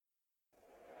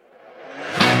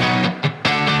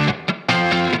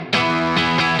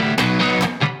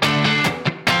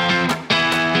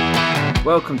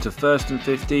Welcome to First and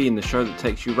 15, the show that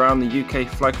takes you around the UK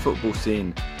flag football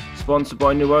scene. Sponsored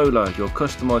by Nuola, your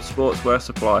customised sportswear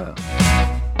supplier.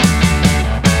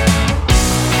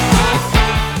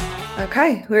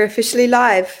 Okay, we're officially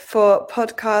live for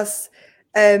podcast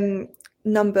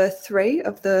number 3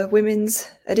 of the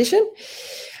women's edition.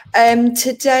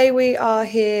 Today we are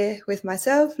here with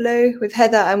myself, Lou, with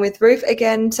Heather and with Ruth.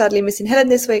 Again, sadly missing Helen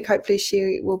this week. Hopefully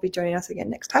she will be joining us again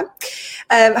next time.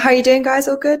 How are you doing, guys?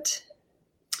 All good?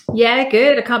 Yeah,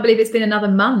 good. I can't believe it's been another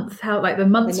month. How the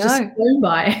months just flown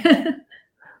by.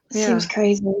 Seems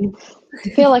crazy. I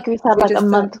feel like we've had a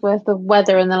month worth of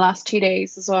weather in the last 2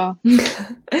 days as well.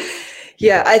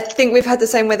 Yeah, I think we've had the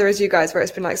same weather as you guys, where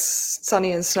it's been like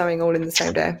sunny and snowing all in the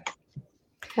same day.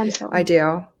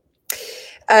 Ideal.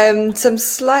 Some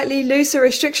slightly looser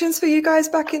restrictions for you guys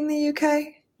back in the UK.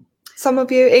 Some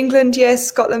of you, England, yes,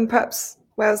 Scotland, perhaps,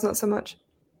 Wales, not so much.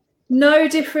 No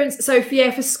difference. So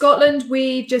for Scotland,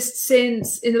 we just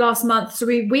since in the last month, so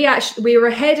we were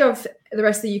ahead of the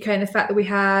rest of the UK in the fact that we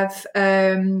have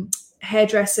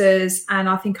hairdressers, and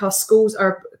I think our schools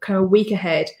are kind of a week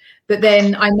ahead. But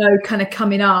then I know kind of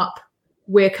coming up,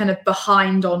 we're kind of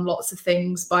behind on lots of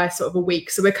things by sort of a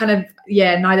week. So we're kind of,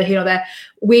 neither here nor there.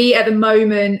 We, at the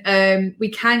moment, we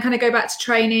can kind of go back to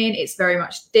training. It's very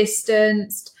much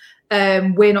distanced.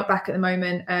 We're not back at the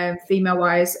moment,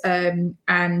 female-wise. And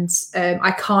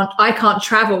I can't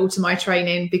travel to my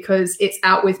training because it's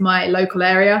out with my local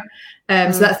area.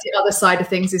 So that's the other side of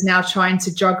things, is now trying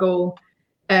to juggle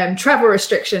travel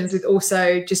restrictions with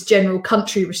also just general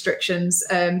country restrictions.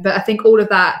 But I think all of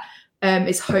that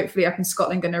is hopefully up in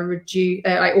Scotland going to reduce,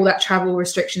 all that travel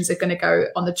restrictions are going to go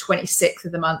on the 26th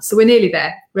of the month. So we're nearly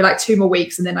there. We're like 2 more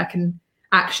weeks and then I can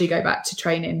actually go back to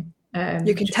training.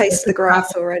 You can taste the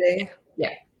grass already.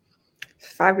 Yeah.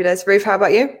 Fabulous. Ruth, how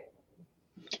about you?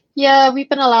 Yeah, we've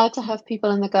been allowed to have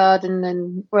people in the garden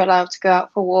and we're allowed to go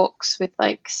out for walks with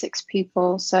like 6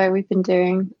 people. So we've been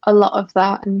doing a lot of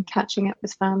that and catching up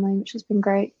with family, which has been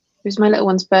great. It was my little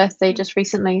one's birthday just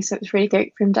recently, so it was really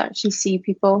great for him to actually see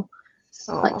people.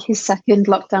 Like his second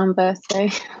lockdown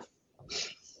birthday.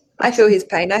 I feel his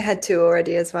pain. I had 2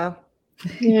 already as well.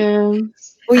 Yeah.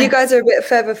 Well, you guys are a bit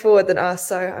further forward than us,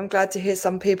 so I'm glad to hear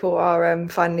some people are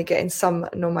finally getting some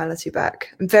normality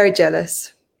back. I'm very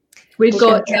jealous. We've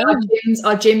got our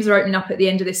gyms are opening up at the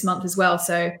end of this month as well,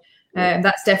 so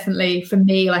that's definitely for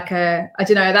me I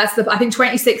think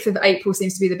 26th of April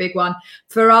seems to be the big one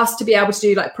for us to be able to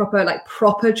do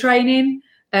proper training.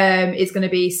 Is going to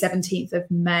be 17th of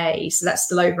May, so that's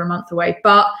still over a month away.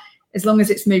 But as long as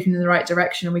it's moving in the right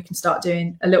direction and we can start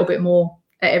doing a little bit more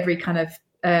at every kind of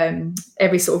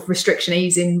every sort of restriction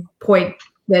easing point,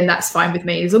 then that's fine with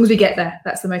me. As long as we get there,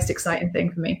 that's the most exciting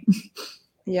thing for me.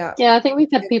 Yeah, I think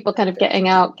we've had people kind of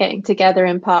getting together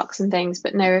in parks and things,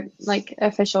 but no like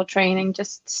official training,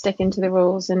 just sticking to the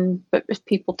rules. But if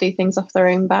people do things off their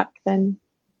own back, then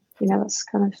that's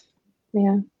kind of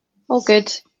all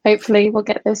good. Hopefully we'll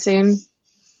get there soon.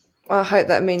 Well, I hope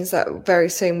that means that very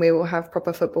soon we will have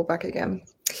proper football back again.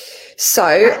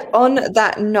 So on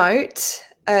that note,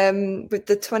 with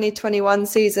the 2021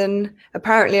 season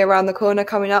apparently around the corner,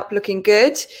 coming up, looking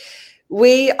good,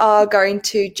 we are going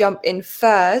to jump in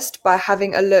first by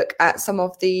having a look at some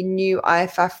of the new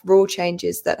IFAF rule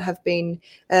changes that have been,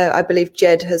 I believe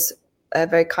Jed has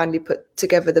very kindly put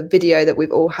together the video that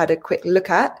we've all had a quick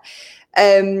look at.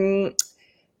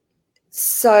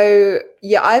 So,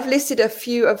 I've listed a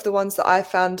few of the ones that I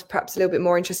found perhaps a little bit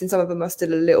more interesting. Some of them are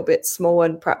still a little bit small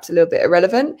and perhaps a little bit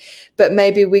irrelevant, but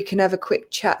maybe we can have a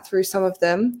quick chat through some of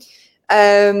them.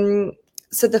 So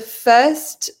the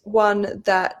first one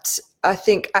that I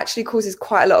think actually causes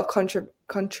quite a lot of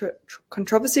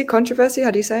controversy,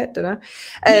 how do you say it? Don't know.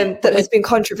 That has been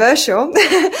controversial.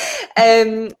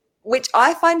 Which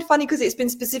I find funny because it's been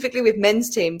specifically with men's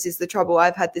teams is the trouble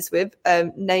I've had this with,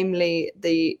 namely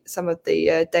some of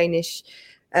the Danish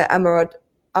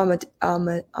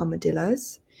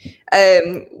armadillos,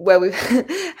 where we've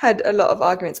had a lot of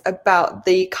arguments about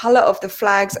the colour of the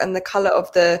flags and the colour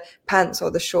of the pants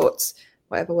or the shorts,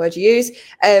 whatever word you use,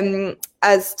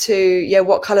 as to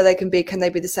what colour they can be. Can they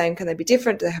be the same? Can they be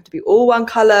different? Do they have to be all one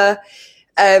colour?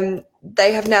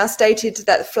 They have now stated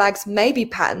that the flags may be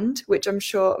patterned, which I'm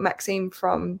sure Maxime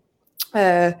from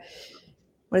My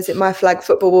Flag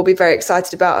Football will be very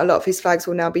excited about. A lot of his flags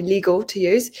will now be legal to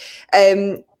use.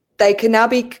 They can now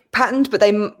be patterned, but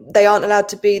they aren't allowed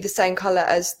to be the same colour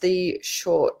as the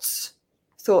shorts.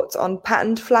 Thoughts on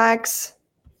patterned flags?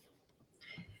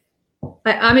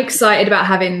 I'm excited about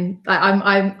having.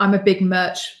 I'm a big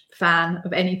merch fan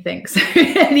of anything. So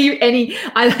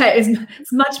I like as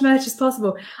much merch as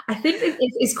possible. I think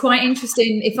it's quite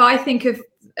interesting. If I think of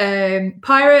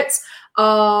Pirates,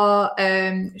 our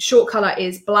short color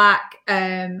is black,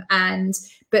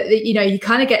 but you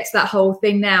kind of get to that whole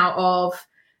thing now of,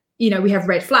 we have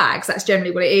red flags. That's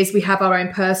generally what it is. We have our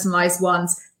own personalized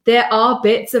ones. There are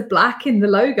bits of black in the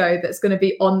logo that's going to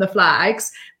be on the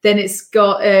flags. Then it's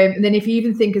got, and then if you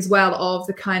even think as well of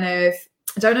the kind of,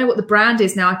 I don't know what the brand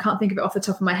is now. I can't think of it off the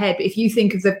top of my head. But if you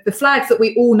think of the flags that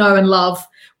we all know and love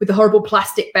with the horrible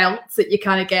plastic belts that you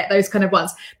kind of get, those kind of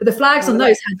ones. But the flags on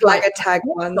those have flag tag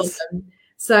ones.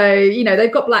 So,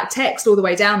 they've got black text all the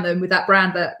way down them with that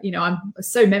brand that, I'm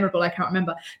so memorable, I can't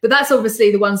remember. But that's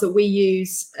obviously the ones that we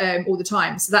use all the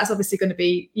time. So that's obviously going to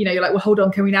be, you're like, well, hold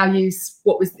on, can we now use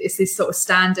is this sort of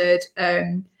standard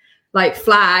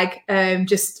flag?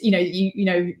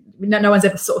 No one's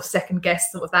ever sort of second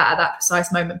guessed sort of that at that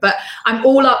precise moment. But I'm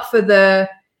all up for the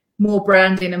more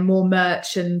branding and more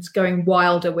merch and going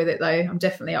wilder with it, though. I'm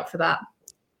definitely up for that.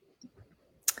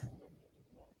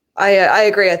 I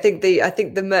agree. I think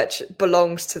the merch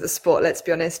belongs to the sport. Let's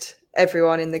be honest.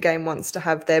 Everyone in the game wants to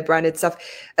have their branded stuff.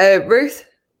 Ruth,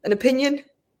 an opinion?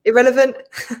 Irrelevant?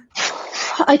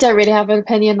 I don't really have an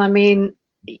opinion. I mean,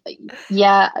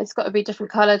 yeah, it's got to be a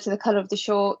different color to the color of the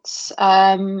shorts,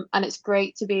 and it's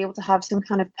great to be able to have some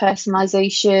kind of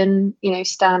personalization.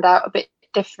 Stand out a bit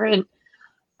different.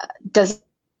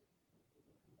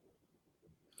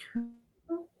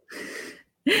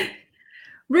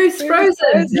 Ruth's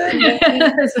frozen.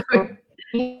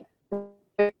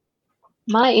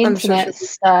 My internet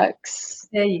sucks.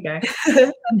 There you go.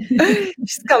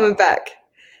 She's coming back.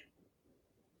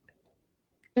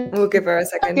 We'll give her a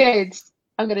second. Good.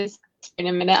 I'm going to in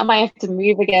a minute. I might have to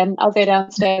move again. I'll go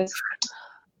downstairs.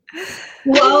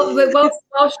 Well,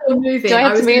 whilst you're moving, do I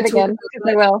have to move again? Because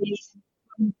I will.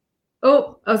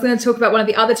 Oh, I was going to talk about one of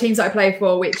the other teams that I play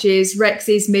for, which is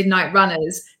Rex's Midnight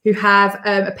Runners, who have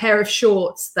a pair of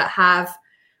shorts that have,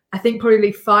 I think,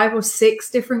 probably 5 or 6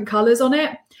 different colours on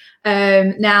it.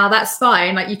 Now, that's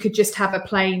fine. Like, you could just have a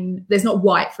plain, there's not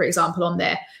white, for example, on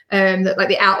there. That, like,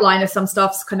 the outline of some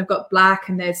stuff's kind of got black,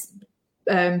 and there's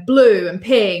blue and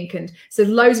pink, and so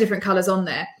loads of different colours on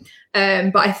there.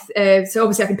 So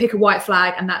obviously I can pick a white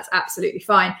flag, and that's absolutely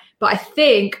fine. But I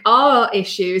think our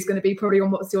issue is going to be probably on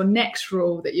what's your next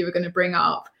rule that you were going to bring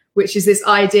up, which is this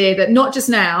idea that not just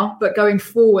now, but going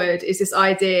forward, is this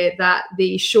idea that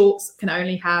the shorts can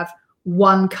only have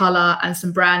one colour and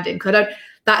some branding.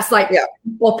 That's like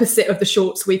opposite of the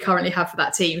shorts we currently have for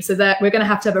that team. So that we're going to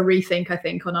have a rethink, I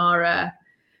think, on our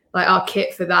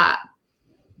kit for that.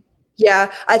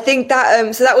 Yeah, I think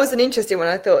that so that was an interesting one.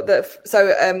 I thought that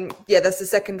that's the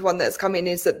second one that's come in,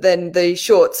 is that then the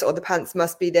shorts or the pants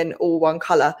must be then all one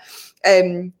colour,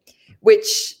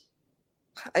 which,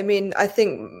 I mean, I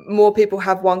think more people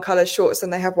have one colour shorts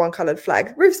than they have one coloured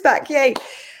flag. Ruth's back, yay!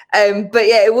 But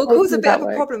yeah, it will cause a bit of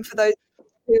a problem for those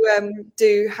who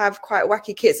do have quite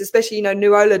wacky kits, especially,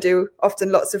 Nuola do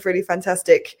often lots of really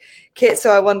fantastic kits. So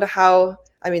I wonder how,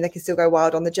 I mean, they can still go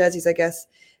wild on the jerseys, I guess.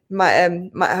 Might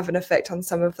have an effect on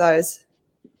some of those.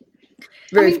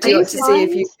 Ruth, do you want to see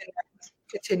if you can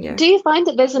continue? Do you find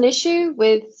that there's an issue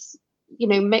with,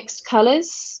 mixed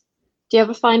colours? Do you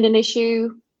ever find an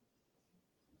issue?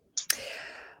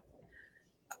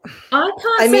 I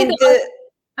can't say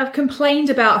I've complained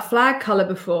about a flag colour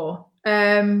before.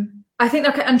 I think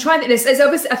I'm trying this. There's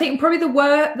obviously, I think probably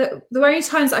the only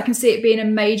times I can see it being a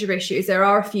major issue is there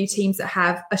are a few teams that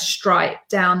have a stripe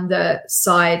down the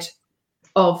side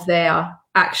of their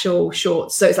actual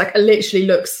shorts, so it's like it literally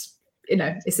looks,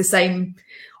 it's the same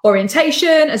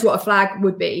orientation as what a flag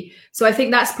would be. So I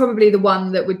think that's probably the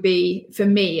one that would be, for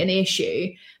me, an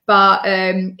issue. But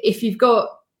if you've got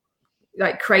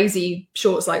like crazy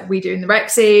shorts like we do in the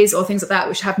Rexes or things like that,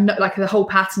 which have like the whole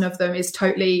pattern of them is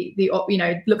totally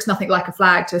looks nothing like a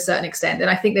flag to a certain extent, and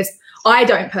I think I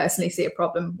don't personally see a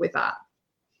problem with that.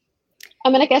 I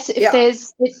mean, I guess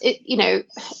there's,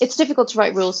 it's difficult to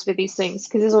write rules for these things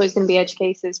because there's always going to be edge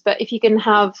cases. But if you can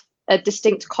have a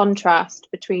distinct contrast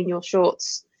between your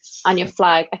shorts and your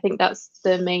flag, I think that's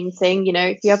the main thing.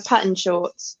 If you have patterned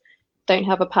shorts, don't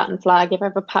have a patterned flag. If you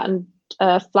have a patterned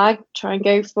flag, try and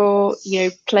go for,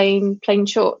 plain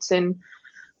shorts, and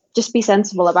just be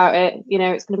sensible about it.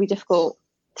 It's going to be difficult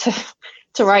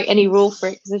to write any rule for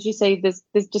it because, as you say, there's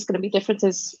just going to be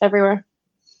differences everywhere.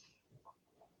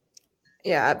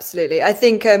 Yeah, absolutely. I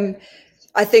think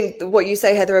what you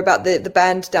say, Heather, about the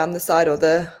band down the side or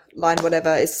the line,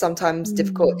 whatever, is sometimes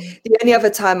difficult. The only other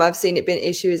time I've seen it be an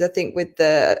issue is I think with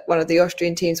one of the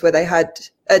Austrian teams where they had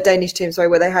Danish teams,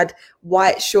 where they had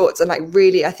white shorts and like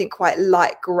really, I think quite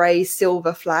light grey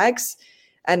silver flags.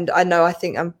 And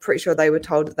I'm pretty sure they were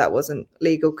told that wasn't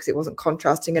legal because it wasn't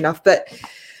contrasting enough. But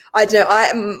I don't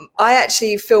know. I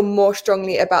actually feel more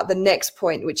strongly about the next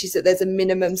point, which is that there's a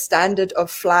minimum standard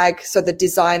of flag. So the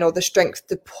design or the strength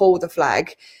to pull the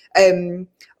flag.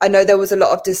 I know there was a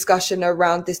lot of discussion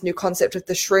around this new concept of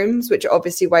the shrooms, which are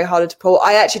obviously way harder to pull.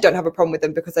 I actually don't have a problem with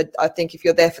them because I think if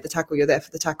you're there for the tackle, you're there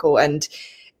for the tackle. And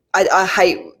I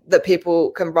hate that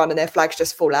people can run and their flags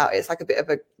just fall out. It's like a bit of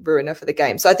a ruiner for the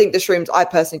game. So I think the shrooms, I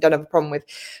personally don't have a problem with.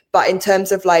 But in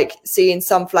terms of like seeing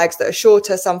some flags that are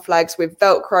shorter, some flags with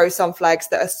Velcro, some flags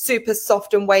that are super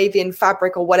soft and wavy in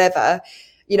fabric or whatever,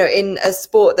 you know, in a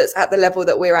sport that's at the level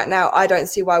that we're at now, I don't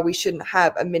see why we shouldn't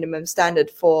have a minimum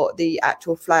standard for the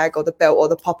actual flag or the belt or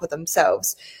the popper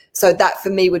themselves. So that for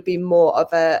me would be more of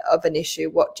an issue.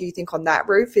 What do you think on that,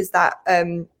 Ruth? Is that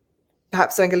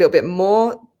perhaps something a little bit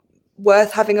more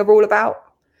worth having a rule about?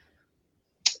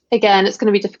 Again, it's going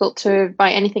to be difficult to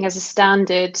write anything as a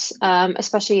standard,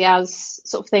 especially as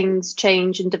sort of things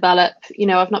change and develop. You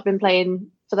know, I've not been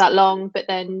playing for that long, but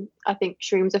then I think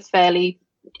shrooms are fairly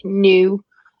new.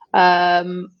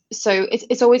 So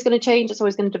it's always going to change. It's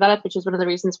always going to develop, which is one of the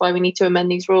reasons why we need to amend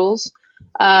these rules.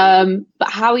 But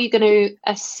how are you going to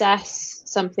assess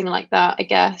something like that, I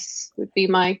guess, would be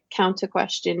my counter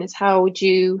question, is how would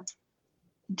you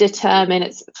determine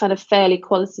it's kind of fairly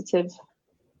qualitative?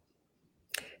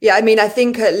 Yeah, I mean, I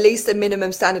think at least a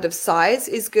minimum standard of size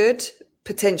is good,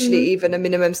 potentially even a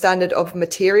minimum standard of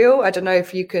material. I don't know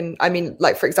if you can, I mean,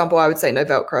 like, for example, I would say no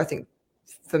Velcro. I think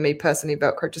for me personally,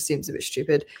 Velcro just seems a bit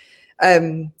stupid.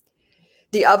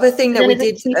 The other thing that we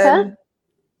did,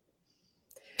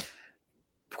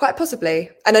 quite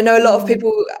possibly, and I know a lot of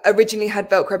people originally had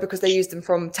Velcro because they used them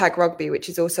from tag rugby, which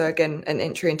is also, again, an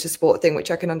entry into sport thing,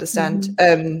 which I can understand.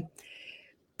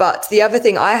 But the other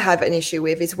thing I have an issue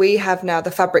with is we have now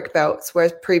the fabric belts,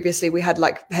 whereas previously we had,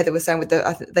 like Heather was saying, with the,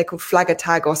 I think they called flagger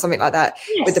tag or something like that,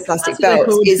 with the plastic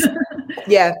belts.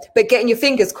 Yeah, but getting your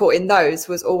fingers caught in those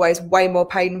was always way more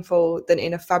painful than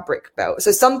in a fabric belt.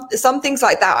 So some things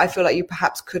like that I feel like you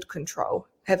perhaps could control.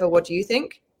 Heather, what do you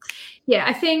think? Yeah,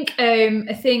 I think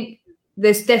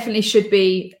there's definitely should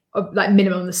be like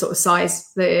minimum the sort of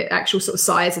size, the actual sort of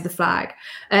size of the flag.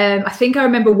 I think I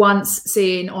remember once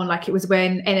seeing on, like, it was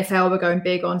when NFL were going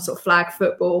big on sort of flag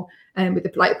football and with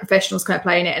the like professionals kind of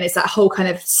playing it, and it's that whole kind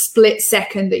of split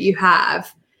second that you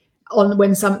have on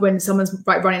when someone's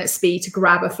like running at speed to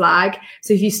grab a flag.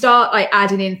 So if you start like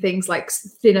adding in things like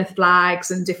thinner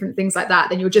flags and different things like that,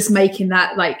 then you're just making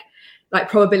that like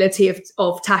probability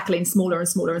of tackling smaller and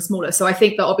smaller and smaller. So I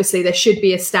think that obviously there should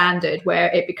be a standard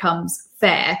where it becomes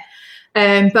fair.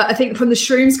 But I think from the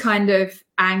shrooms kind of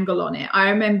angle on it, I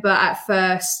remember at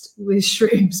first with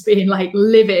shrooms being like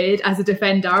livid as a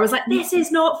defender. I was like, this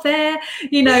is not fair.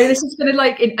 You know, this is going to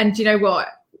like, and you know what?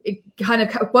 It kind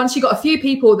of, once you got a few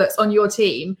people that's on your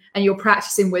team and you're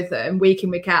practicing with them week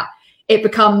in, week out, it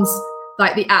becomes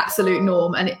like the absolute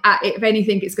norm. And if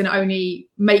anything, it's going to only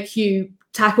make you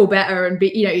tackle better and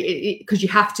be, you know, because you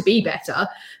have to be better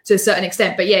to a certain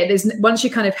extent. But yeah, once you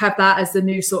kind of have that as the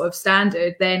new sort of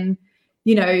standard, then,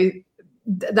 you know,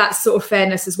 that's sort of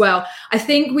fairness as well. I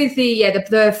think with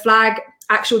the flag,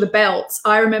 the belts,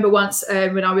 I remember once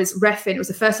when I was reffing, it was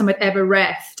the first time I'd ever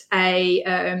reffed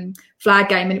a flag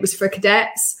game, and it was for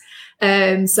cadets.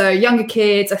 So younger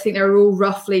kids, I think they were all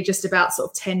roughly just about sort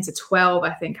of 10 to 12,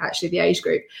 I think, actually, the age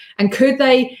group. And could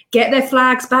they get their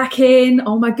flags back in?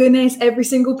 Oh my goodness, every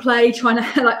single play, trying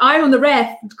to, like, I'm on the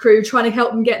ref crew trying to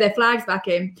help them get their flags back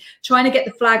in, trying to get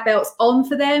the flag belts on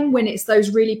for them when it's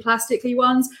those really plasticky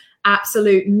ones.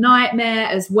 Absolute nightmare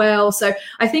as well. So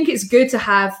I think it's good to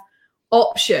have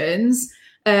options.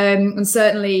 And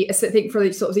certainly I think for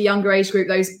the sort of the younger age group,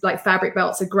 those like fabric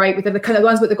belts are great, with the kind of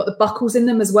ones where they've got the buckles in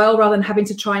them as well, rather than having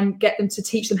to try and get them to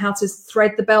teach them how to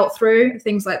thread the belt through,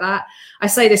 things like that. I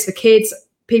say this for kids.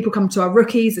 People come to our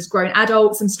rookies as grown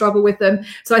adults and struggle with them.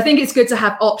 So I think it's good to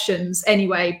have options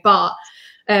anyway. But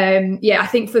I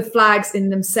think for flags in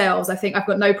themselves, I think I've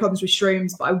got no problems with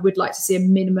shrooms, but I would like to see a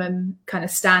minimum kind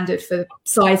of standard for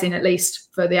sizing, at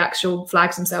least for the actual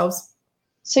flags themselves.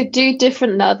 So do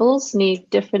different levels need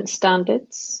different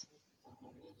standards?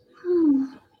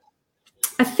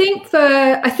 I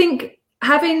think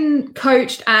having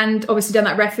coached and obviously done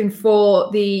that reffing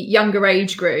for the younger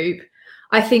age group,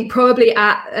 I think probably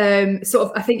at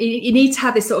I think you need to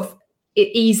have this sort of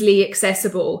easily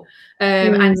accessible.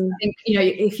 And I think, you know,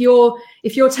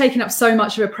 if you're taking up so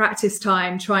much of a practice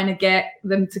time trying to get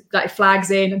them to like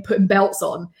flags in and putting belts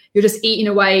on, you're just eating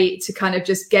away to kind of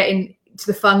just getting to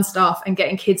the fun stuff and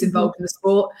getting kids involved in the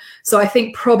sport. So I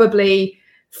think probably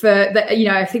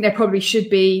I think there probably should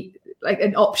be like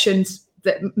an option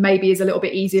that maybe is a little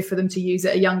bit easier for them to use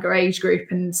at a younger age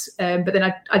group. And but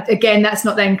then again, that's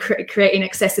not then creating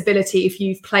accessibility if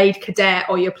you've played cadet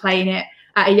or you're playing it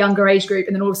at a younger age group,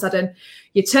 and then all of a sudden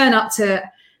you turn up to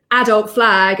adult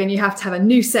flag and you have to have a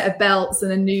new set of belts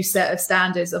and a new set of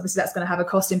standards. Obviously that's going to have a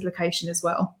cost implication as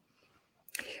well.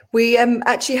 We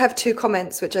actually have 2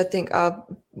 comments which I think are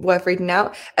worth reading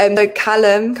out. So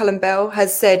Callum Bell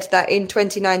has said that in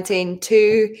 2019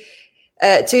 two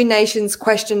nations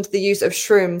questioned the use of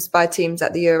shrooms by teams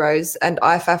at the Euros, and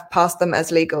IFAF passed them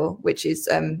as legal, which is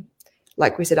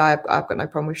like we said, I've got no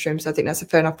problem with shrooms, so I think that's a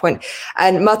fair enough point.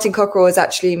 And Martin Cockerell has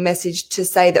actually messaged to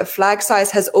say that flag size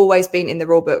has always been in the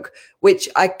rule book, which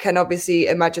I can obviously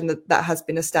imagine that has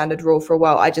been a standard rule for a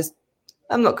while.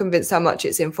 I'm not convinced how much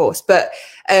it's enforced, but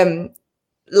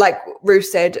like Ruth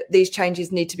said, these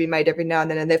changes need to be made every now and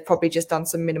then, and they've probably just done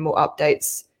some minimal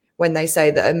updates when they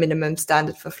say that a minimum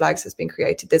standard for flags has been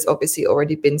created. There's obviously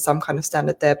already been some kind of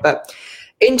standard there, but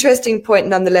interesting point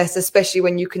nonetheless, especially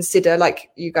when you consider, like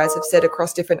you guys have said,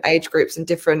 across different age groups and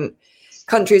different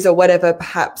countries or whatever,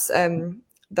 perhaps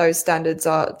those standards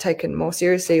are taken more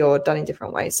seriously or done in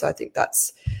different ways. So I think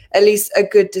that's at least a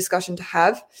good discussion to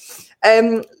have.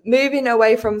 Moving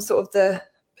away from sort of the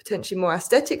potentially more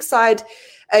aesthetic side,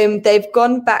 they've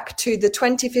gone back to the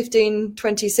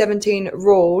 2015-2017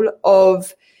 rule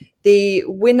of the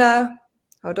winner.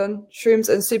 Hold on. Shrooms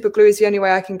and super glue is the only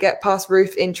way I can get past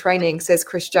Ruth in training, says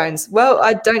Chris Jones. Well,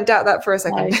 I don't doubt that for a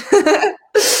second.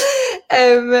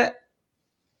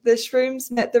 The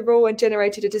shrooms met the rule and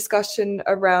generated a discussion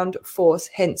around force,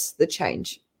 hence the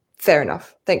change. Fair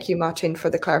enough. Thank you, Martin,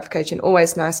 for the clarification.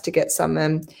 Always nice to get some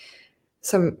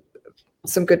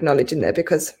good knowledge in there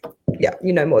because, yeah,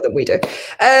 you know more than we do.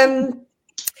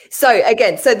 So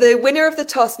the winner of the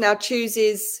toss now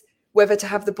chooses whether to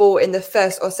have the ball in the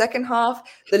first or second half.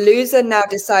 The loser now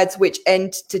decides which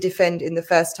end to defend in the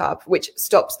first half, which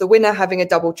stops the winner having a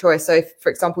double choice. So if, for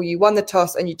example, you won the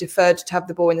toss and you deferred to have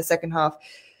the ball in the second half,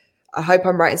 I hope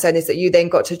I'm right in saying this, that you then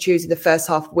got to choose in the first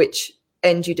half which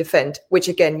end you defend, which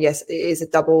again, yes, it is a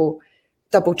double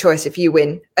choice if you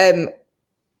win.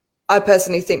 I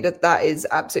personally think that is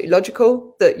absolutely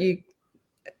logical that you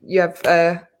have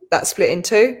that split in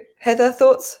 2. Heather,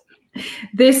 thoughts?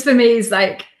 This for me is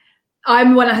like,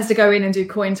 I'm one that has to go in and do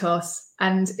coin toss,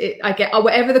 and I get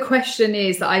whatever the question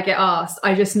is that I get asked.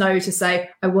 I just know to say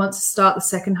I want to start the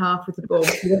second half with the ball.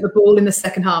 You want the ball in the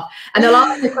second half, and they'll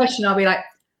ask me the question. I'll be like,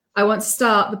 I want to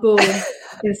start the ball in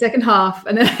the second half,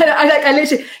 and then I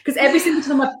literally, because every single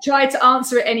time I've tried to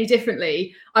answer it any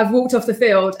differently, I've walked off the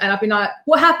field and I've been like,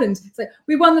 "What happened?" It's like,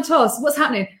 "We won the toss. What's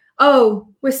happening?" "Oh,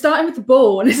 we're starting with the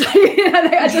ball." And it's like,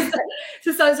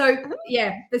 so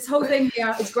yeah, this whole thing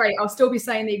here is great. I'll still be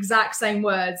saying the exact same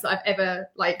words that I've ever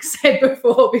said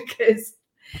before, because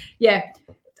yeah,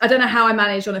 I don't know how I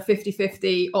manage on a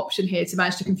 50-50 option here to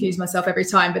manage to confuse myself every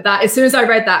time. But that, as soon as I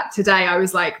read that today, I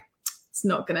was like, it's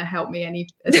not going to help me any.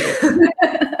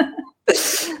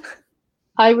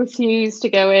 I refuse to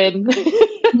go in.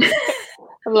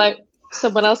 I'm like,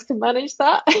 someone else can manage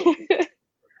that.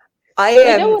 I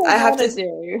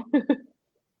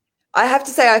have to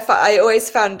say, I always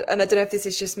found, and I don't know if this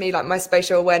is just me, like my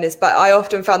spatial awareness, but I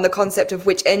often found the concept of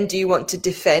which end do you want to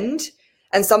defend?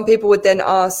 And some people would then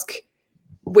ask,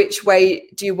 which way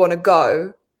do you want to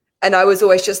go? And I was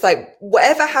always just like,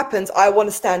 whatever happens, I want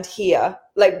to stand here.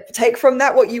 Like, take from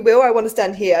that what you will. I want to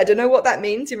stand here. I don't know what that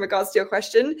means in regards to your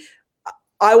question.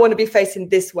 I want to be facing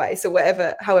this way. So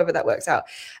however that works out.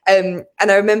 And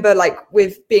I remember, like,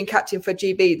 with being captain for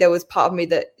GB, there was part of me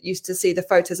that used to see the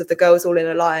photos of the girls all in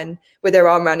a line with their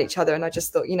arm around each other. And I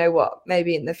just thought, you know what,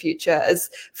 maybe in the future, as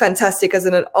fantastic as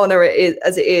an honor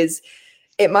as it is,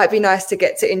 it might be nice to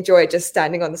get to enjoy just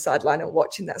standing on the sideline and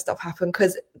watching that stuff happen.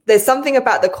 Because there's something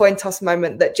about the coin toss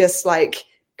moment that just like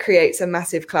creates a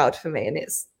massive cloud for me. And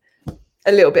it's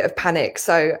a little bit of panic.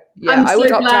 So yeah, I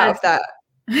would opt out of that.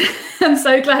 I'm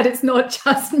so glad it's not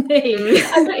just me.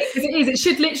 It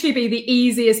should literally be the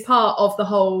easiest part of the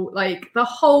whole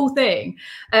thing.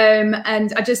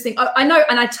 And I just think I know,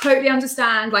 and I totally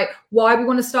understand like why we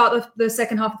want to start the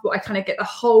second half of the ball. I kind of get the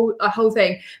whole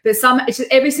thing, but it's just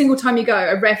every single time you go,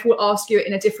 a ref will ask you it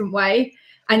in a different way,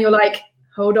 and you're like,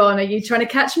 hold on, are you trying to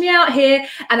catch me out here?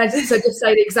 And I just say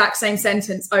the exact same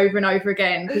sentence over and over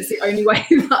again, because it's the only way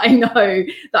that I know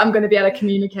that I'm going to be able to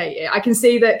communicate it. I can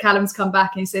see that Callum's come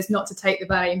back and he says not to take the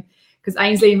blame, because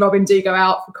Ainsley and Robin do go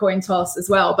out for coin toss as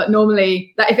well. But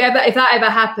normally, if that ever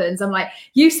happens, I'm like,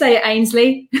 you say it,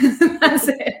 Ainsley. That's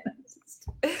it.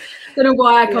 Don't know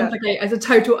why I complicate as a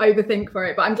total overthink for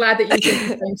it, but I'm glad that you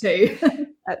think the same too.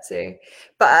 That too.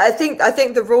 But I think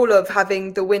the rule of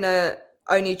having the winner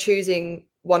only choosing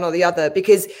one or the other,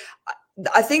 because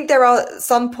I think there are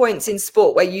some points in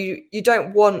sport where you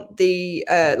don't want the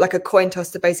like a coin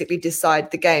toss to basically decide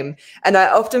the game. And I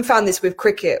often found this with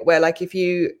cricket, where like if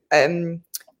you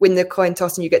win the coin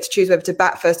toss and you get to choose whether to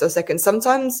bat first or second,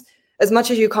 sometimes, as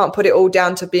much as you can't put it all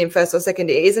down to being first or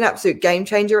second, it is an absolute game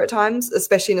changer at times,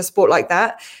 especially in a sport like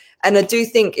that. And I do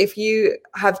think if you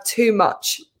have too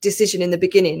much decision in the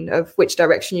beginning of which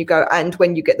direction you go and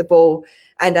when you get the ball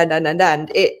and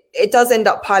it does end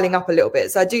up piling up a little bit.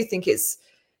 So I do think it's,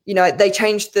 you know, they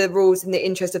changed the rules in the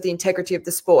interest of the integrity of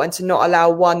the sport and to not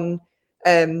allow one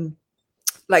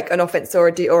like an offense or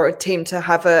a team to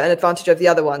have an advantage over the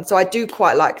other one. So I do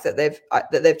quite like that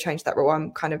they've changed that rule.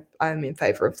 I'm in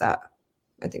favor of that.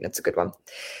 I think that's a good one.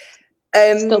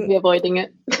 Still be avoiding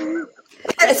it.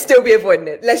 Still be avoiding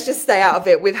it. Let's just stay out of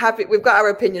it. We've got our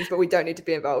opinions, but we don't need to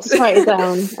be involved. Just write it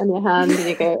down on your hand and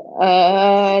you go,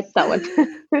 it's that one.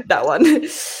 That one.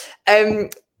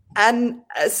 And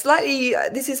slightly,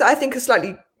 this is, I think, a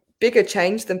slightly bigger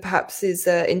change than perhaps is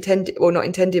intended, or not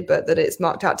intended, but that it's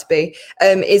marked out to be,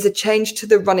 is a change to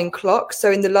the running clock.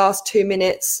 So in the last 2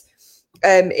 minutes,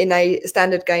 in a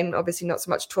standard game, obviously not so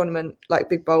much tournament like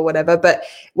Big Bowl, whatever, but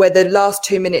where the last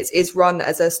 2 minutes is run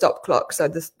as a stop clock. So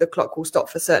the clock will stop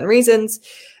for certain reasons.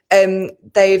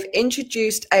 They've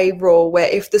introduced a rule where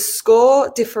if the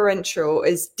score differential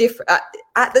is different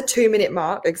at the 2 minute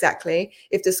mark, exactly,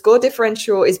 if the score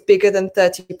differential is bigger than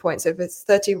 30 points, so if it's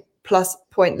 30 plus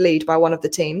point lead by one of the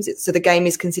teams, so the game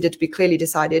is considered to be clearly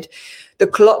decided, the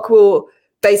clock will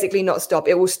basically not stop.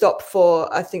 It will stop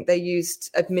for, I think they used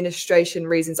administration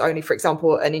reasons only, for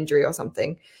example, an injury or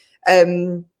something.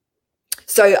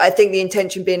 So I think the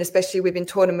intention being, especially within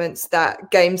tournaments, that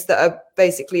games that are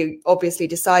basically obviously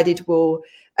decided will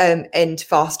end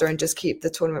faster and just keep the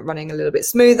tournament running a little bit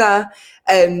smoother.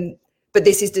 But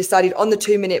this is decided on the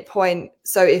 2 minute point.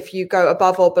 So if you go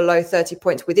above or below 30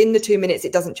 points within the 2 minutes,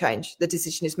 it doesn't change. The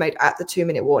decision is made at the 2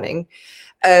 minute warning.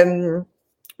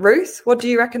 Ruth, what do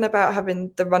you reckon about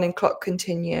having the running clock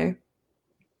continue?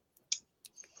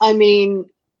 I mean,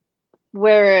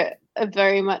 we're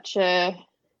very much a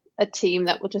team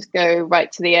that will just go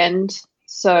right to the end.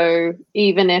 So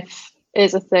even if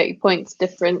there's a 30 points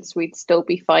difference, we'd still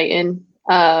be fighting.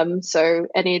 So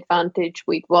any advantage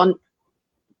we'd want,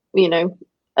 30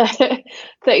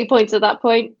 points at that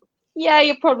point, yeah,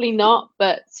 you're probably not,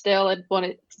 but still I'd want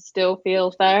it to still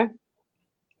feel fair.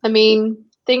 I mean,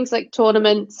 things like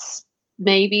tournaments,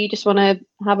 maybe you just want to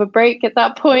have a break at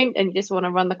that point and you just want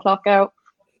to run the clock out.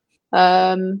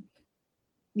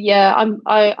 Yeah, I'm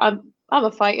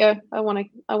a fighter. I want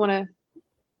to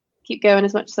keep going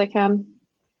as much as I can.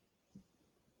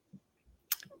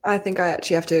 I think I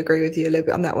actually have to agree with you a little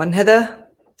bit on that one. Heather,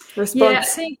 response? Yeah, I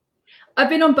think I've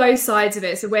been on both sides of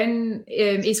it. So when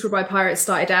East Kilbride Pirates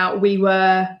started out, we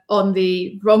were on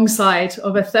the wrong side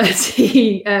of a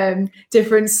 30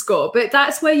 difference score. But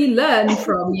that's where you learn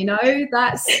from,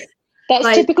 That's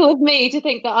like, typical of me to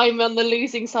think that I'm on the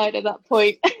losing side at that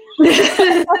point.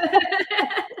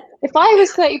 If I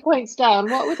was 30 points down,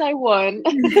 what would I want?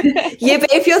 Yeah,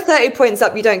 but if you're 30 points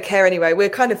up, you don't care anyway. We're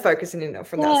kind of focusing in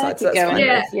from that side. So that's fine.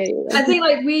 Yeah. I think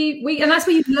like we and that's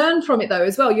where you learn from it though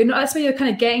as well. That's where you're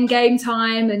kind of getting game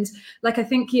time, and like I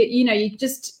think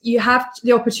you have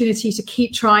the opportunity to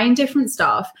keep trying different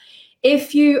stuff.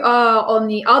 If you are on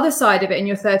the other side of it and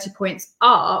you're 30 points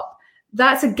up,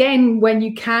 that's again when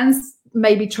you can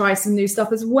maybe try some new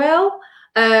stuff as well.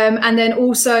 And then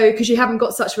also because you haven't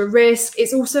got such a risk,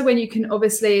 it's also when you can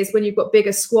obviously is when you've got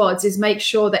bigger squads is make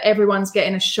sure that everyone's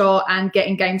getting a shot and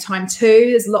getting game time too.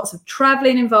 There's lots of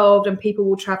traveling involved and people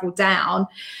will travel down.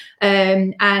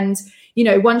 And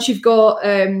once you've got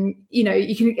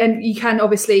you can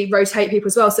obviously rotate people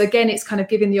as well. So again, it's kind of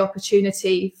giving the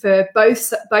opportunity for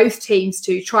both teams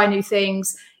to try new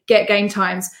things, get game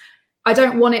times. I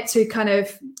don't want it to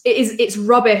it's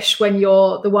rubbish when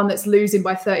you're the one that's losing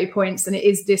by 30 points and it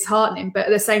is disheartening. But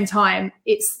at the same time,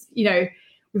 it's,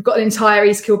 we've got an entire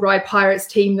East Kilbride Pirates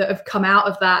team that have come out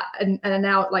of that and are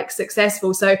now like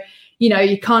successful. So,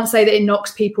 you can't say that it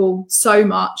knocks people so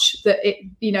much that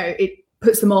it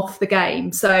puts them off the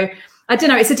game. So I don't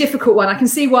know. It's a difficult one. I can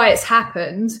see why it's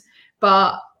happened,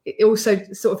 but it also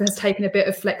sort of has taken a bit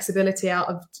of flexibility out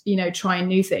of, you know, trying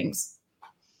new things.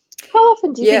 How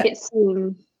often do you think it's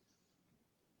seen?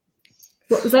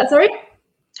 What was that, sorry?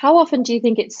 How often do you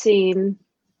think it's seen?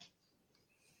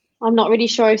 I'm not really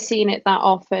sure I've seen it that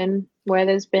often where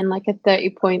there's been like a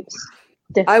 30 points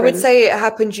difference. I would say it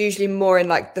happens usually more in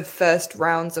like the first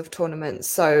rounds of tournaments.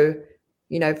 So,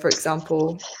 you know, for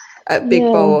example, at Big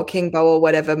Bowl or King Bowl or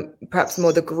whatever, perhaps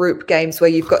more the group games where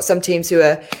you've got some teams who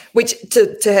are, which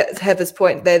to Heather's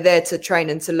point, they're there to train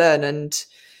and to learn. And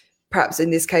perhaps in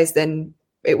this case, then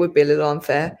it would be a little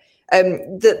unfair.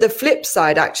 The flip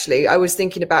side, actually, I was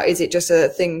thinking about, is it just a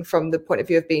thing from the point of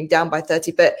view of being down by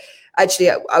 30? But actually,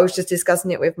 I was just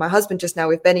discussing it with my husband just now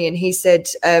with Benny, and he said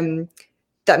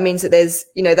that means that there's,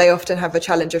 you know, they often have a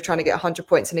challenge of trying to get 100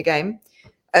 points in a game.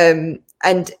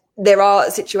 And there are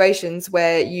situations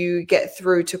where you get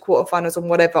through to quarterfinals and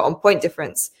whatever on point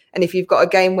difference. And if you've got a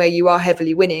game where you are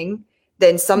heavily winning,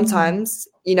 then sometimes,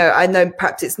 you know, I know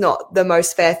perhaps it's not the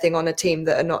most fair thing on a team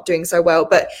that are not doing so well,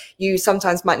 but you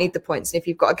sometimes might need the points. And if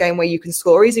you've got a game where you can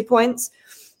score easy points,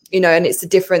 you know, and it's the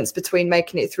difference between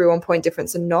making it through on point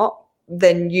difference and not,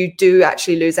 then you do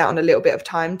actually lose out on a little bit of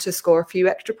time to score a few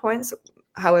extra points.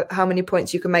 How many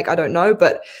points you can make, I don't know.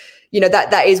 But, you know,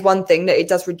 that is one thing, that it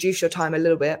does reduce your time a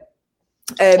little bit.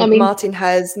 Martin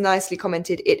has nicely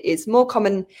commented, it is more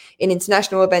common in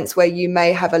international events where you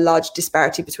may have a large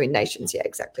disparity between nations. Yeah,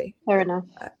 exactly. Fair enough.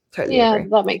 Totally agree.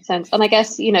 That makes sense. And I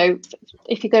guess, you know,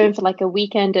 if you're going for like a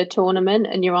weekender tournament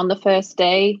and you're on the first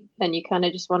day and you kind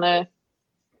of just want to,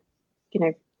 you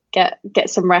know, get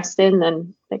some rest in,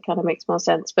 then it kind of makes more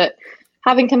sense. But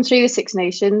having come through the Six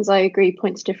Nations, I agree,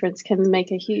 points difference can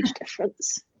make a huge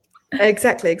difference.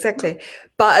 Exactly.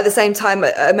 But at the same time,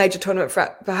 a major tournament,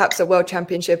 for perhaps a world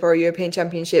championship or a European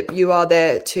championship, you are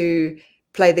there to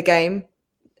play the game,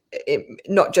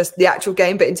 not just the actual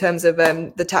game, but in terms of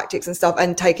the tactics and stuff,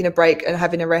 and taking a break and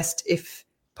having a rest, if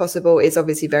possible, is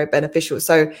obviously very beneficial.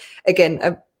 So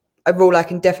again, a rule I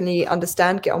can definitely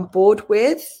understand, get on board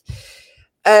with.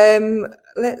 I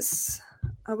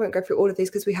won't go through all of these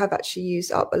because we have actually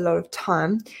used up a lot of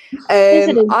time.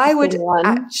 I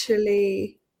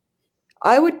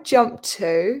would jump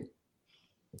to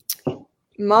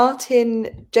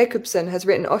Martin Jacobson has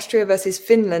written Austria versus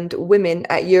Finland women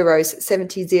at Euros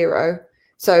 70-0.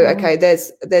 So, okay,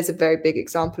 there's a very big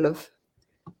example of,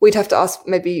 we'd have to ask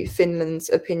maybe Finland's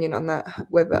opinion on that.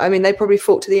 Whether, I mean, they probably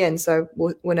fought to the end, so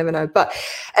we'll never know. But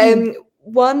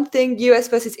one thing, US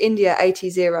versus India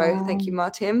 80-0. Thank you,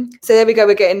 Martin. So there we go.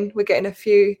 We're getting a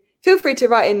few. Feel free to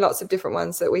write in lots of different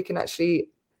ones so that we can actually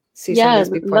see some of these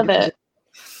big points. Love it.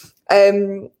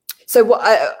 So what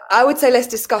I would say, let's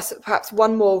discuss perhaps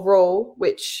one more rule,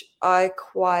 which I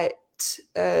quite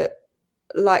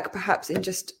like, perhaps in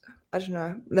just, I don't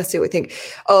know, let's see what we think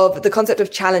of the concept of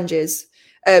challenges.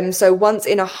 So once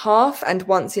in a half and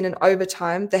once in an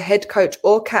overtime, the head coach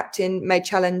or captain may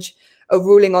challenge a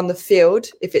ruling on the field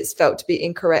if it's felt to be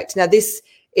incorrect. Now, this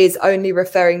is only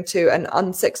referring to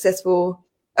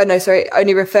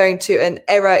only referring to an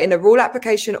error in a rule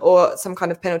application or some kind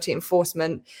of penalty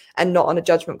enforcement, and not on a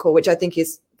judgment call, which I think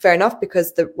is fair enough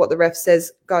because what the ref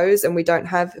says goes, and we don't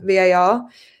have VAR,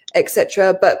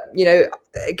 etc. But, you know,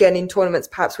 again, in tournaments,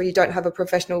 perhaps where you don't have a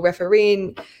professional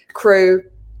refereeing crew,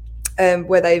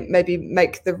 where they maybe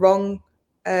make the wrong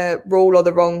rule or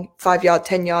the wrong 5-yard,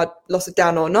 10-yard loss of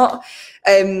down or not,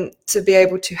 to be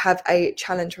able to have a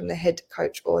challenge from the head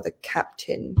coach or the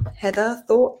captain. Heather,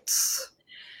 thoughts?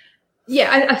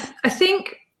 Yeah, I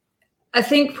think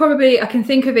probably I can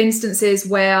think of instances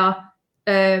where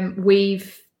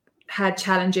we've had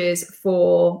challenges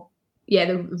for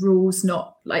the rules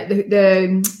not like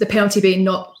the penalty being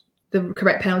not the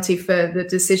correct penalty for the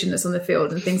decision that's on the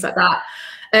field and things like that.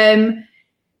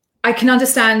 I can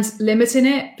understand limiting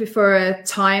it for a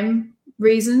time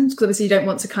reasons, because obviously you don't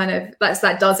want to kind of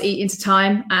that does eat into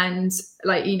time, and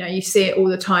like, you know, you see it all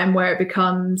the time where it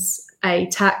becomes a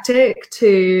tactic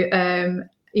to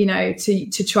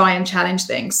to try and challenge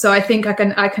things. So I think I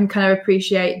can kind of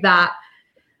appreciate that,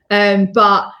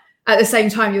 but at the same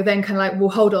time you're then kind of like, well,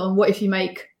 hold on, what if you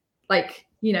make what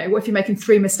if you're making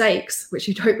 3 mistakes, which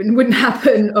you hope wouldn't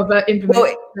happen of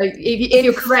implementation? If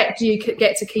you're correct, you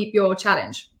get to keep your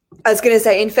challenge. I was going to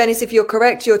say, in fairness, if you're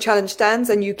correct, your challenge stands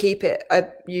and you keep it.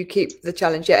 You keep the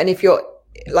challenge, yeah. And if you're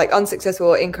like unsuccessful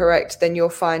or incorrect, then you're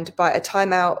fined by a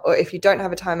timeout, or if you don't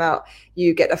have a timeout,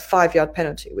 you get a 5-yard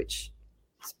penalty, which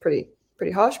is pretty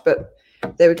harsh. But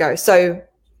there we go. So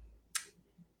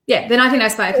yeah, then I think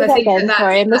that's fine. I think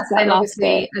that's then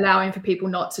obviously allowing for people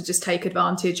not to just take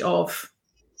advantage of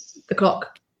the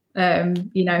clock, at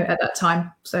that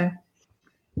time. So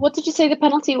What did you say the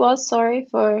penalty was? Sorry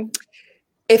for.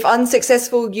 If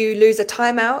unsuccessful, you lose a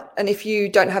timeout, and if you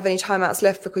don't have any timeouts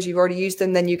left because you've already used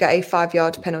them, then you get a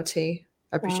 5-yard penalty,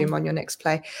 I presume, on your next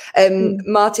play.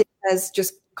 Martin has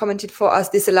just commented for us,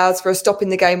 this allows for a stop in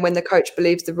the game when the coach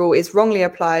believes the rule is wrongly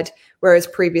applied, whereas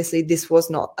previously this was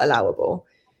not allowable.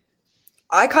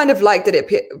 I kind of like that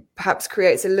it perhaps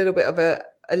creates a little bit of a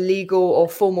legal or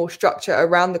formal structure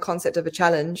around the concept of a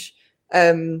challenge,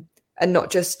 and not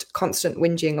just constant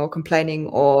whinging or complaining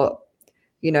or,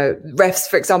 you know, refs,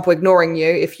 for example, ignoring you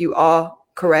if you are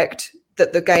correct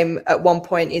that the game at one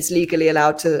point is legally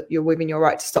allowed to, you're within your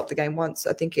right to stop the game once.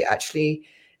 I think it actually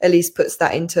at least puts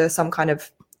that into some kind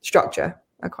of structure.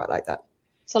 I quite like that.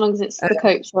 So long as it's the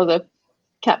coach or the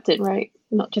captain, right?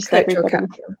 Not just everybody.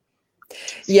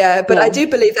 Yeah, but I do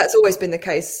believe that's always been the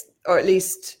case, or at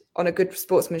least on a good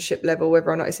sportsmanship level, whether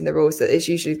or not it's in the rules, that it's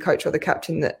usually the coach or the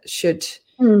captain that should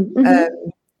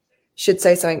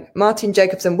say something. Martin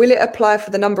Jacobson, will it apply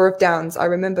for the number of downs? I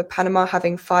remember Panama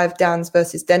having 5 downs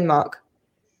versus Denmark.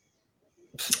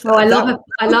 Oh, I love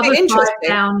a 5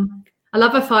 down. I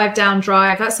love a 5 down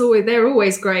drive. They're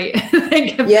always great. I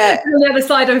think on the other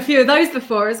side of a few of those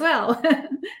before as well.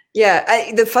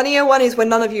 Yeah, the funnier one is when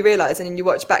none of you realise, and then you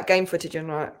watch back game footage and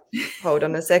like, hold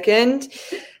on a second.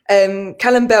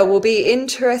 Callum Bell, will be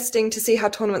interesting to see how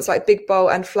tournaments like Big Bowl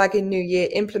and Flag in New Year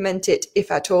implement it,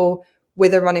 if at all,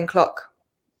 with a running clock.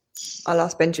 I'll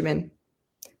ask Benjamin.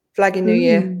 Flag in New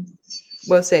Year.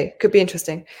 We'll see. Could be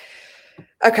interesting.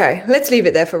 Okay, let's leave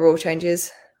it there for rule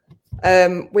changes.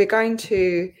 We're going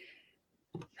to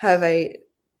have a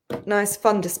nice,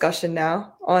 fun discussion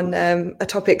now on a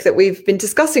topic that we've been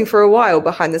discussing for a while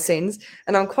behind the scenes,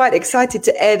 and I'm quite excited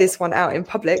to air this one out in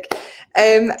public.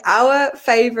 Our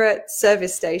favourite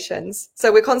service stations.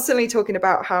 So we're constantly talking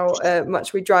about how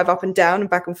much we drive up and down and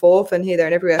back and forth and here, there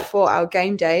and everywhere for our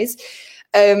game days.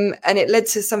 And it led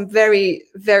to some very,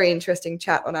 very interesting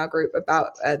chat on our group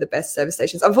about the best service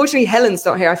stations. Unfortunately, Helen's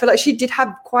not here. I feel like she did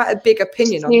have quite a big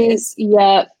opinion on this.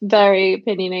 Yeah, very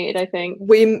opinionated, I think.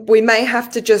 We may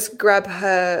have to just grab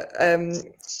her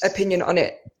opinion on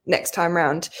it next time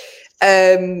round.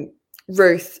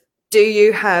 Ruth, do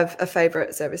you have a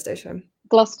favourite service station?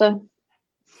 Gloucester.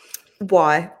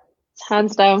 Why?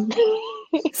 Hands down.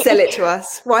 Sell it to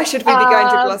us. Why should we be going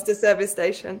to Gloucester service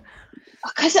station?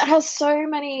 Because it has so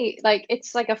many, like,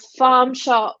 it's like a farm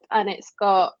shop, and it's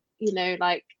got, you know,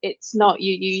 like, it's not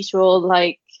your usual,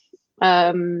 like, try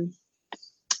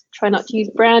not to use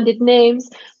branded names,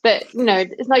 but, you know,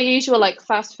 it's not usual, like,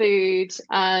 fast food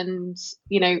and,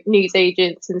 you know, news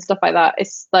agents and stuff like that.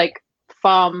 It's like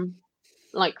farm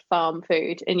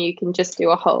food, and you can just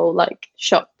do a whole, like,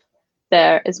 shop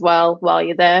there as well while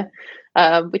you're there,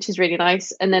 which is really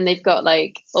nice. And then they've got,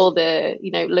 like, all the, you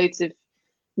know, loads of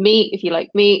meat if you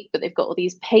like meat, but they've got all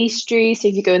these pastries. So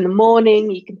if you go in the morning,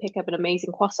 you can pick up an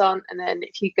amazing croissant, and then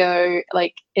if you go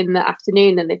like in the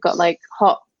afternoon, then they've got like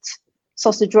hot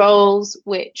sausage rolls,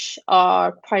 which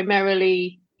are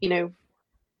primarily, you know,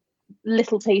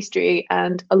 little pastry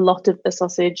and a lot of the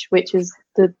sausage, which is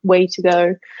the way to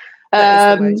go.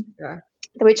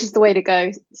 Which is the way to go.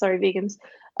 Sorry, vegans.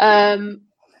 And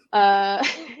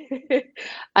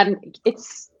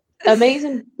it's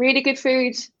amazing, really good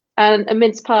food. And a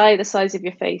mince pie the size of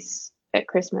your face at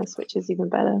Christmas, which is even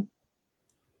better.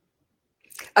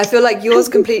 I feel like yours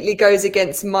completely goes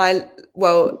against my,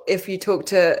 well, if you talk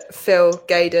to Phil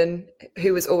Gaydon,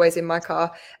 who was always in my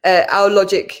car, our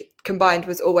logic combined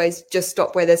was always just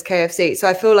stop where there's KFC. So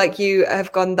I feel like you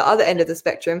have gone the other end of the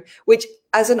spectrum, which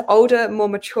as an older, more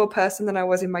mature person than I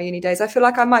was in my uni days, I feel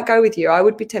like I might go with you. I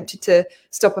would be tempted to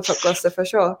stop off at Gloucester for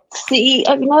sure. See,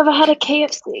 I've never had a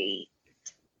KFC.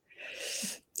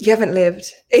 You haven't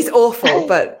lived. It's awful,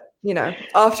 but, you know,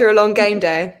 after a long game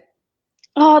day.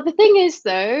 Oh, the thing is,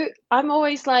 though, I'm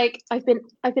always like, I've been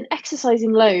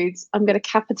exercising loads. I'm going to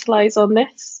capitalize on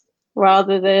this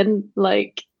rather than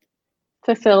like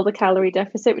fulfill the calorie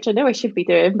deficit, which I know I should be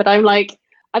doing. But I'm like,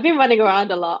 I've been running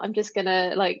around a lot. I'm just going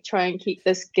to like try and keep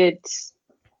this good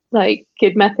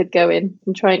method going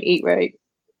and try and eat right.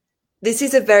 This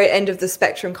is a very end of the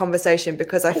spectrum conversation,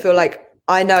 because I feel like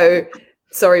I know,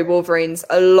 sorry, Wolverines,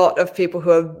 a lot of people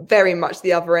who are very much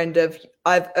the other end of,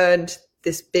 I've earned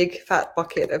this big fat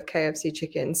bucket of KFC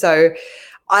chicken. So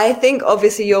I think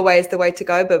obviously your way is the way to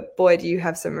go, but boy, do you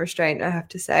have some restraint, I have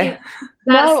to say.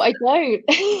 No, I don't.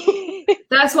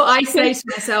 That's what I say to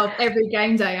myself every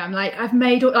game day. I'm like, I've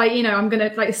made, like, you know, I'm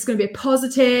gonna, like, this is gonna be a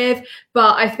positive.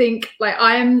 But I think, like,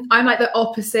 I'm like the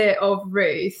opposite of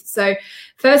Ruth. So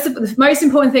first of all, the most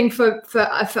important thing for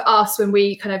us when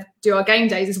we kind of do our game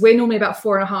days is we're normally about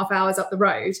 4.5 hours up the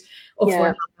road, or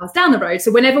 4.5 hours down the road.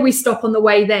 So whenever we stop on the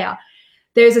way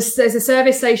there's a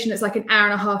service station that's like an hour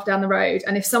and a half down the road,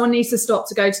 and if someone needs to stop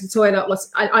to go to the toilet,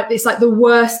 it's like the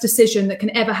worst decision that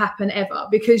can ever happen ever,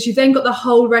 because you've then got the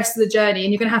whole rest of the journey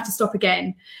and you're going to have to stop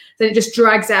again. Then it just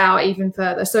drags out even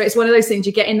further. So it's one of those things,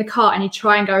 you get in the car and you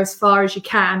try and go as far as you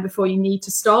can before you need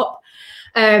to stop.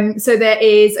 So there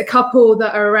is a couple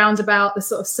that are around about the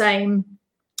sort of same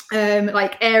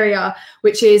like area,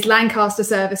 which is Lancaster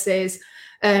Services.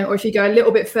 Or if you go a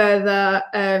little bit further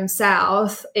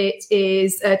south, it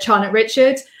is Charnock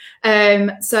Richard.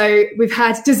 So we've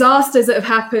had disasters that have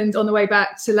happened on the way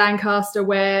back to Lancaster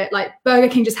where, like, Burger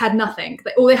King just had nothing.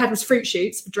 All they had was fruit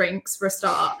shoots for drinks for a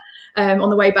start on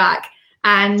the way back.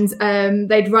 And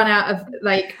they'd run out of,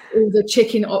 like, all the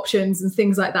chicken options and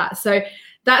things like that. So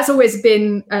that's always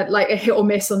been like a hit or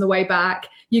miss on the way back.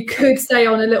 You could stay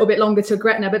on a little bit longer to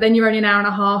Gretna, but then you're only an hour and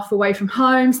a half away from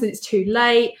home, so then it's too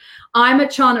late. I'm a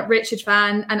Charnock Richard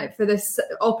fan, and for the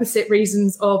opposite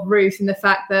reasons of Ruth, in the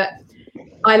fact that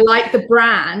I like the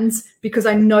brand because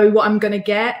I know what I'm going to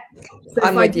get. So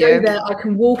if I go there, I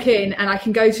can walk in and I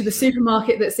can go to the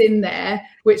supermarket that's in there,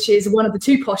 which is one of the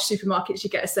 2 posh supermarkets you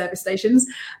get at service stations,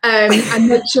 and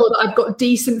make sure that I've got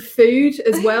decent food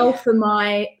as well for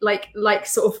my like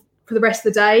sort of for the rest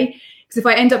of the day. Because if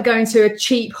I end up going to a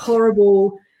cheap,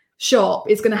 horrible shop,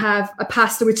 it's going to have a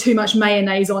pasta with too much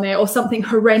mayonnaise on it, or something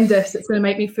horrendous that's going to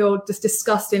make me feel just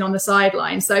disgusting on the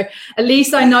sideline. So at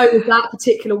least I know with that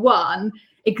particular one,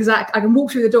 I can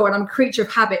walk through the door and I'm a creature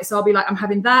of habit. So I'll be like, I'm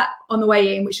having that on the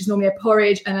way in, which is normally a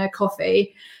porridge and a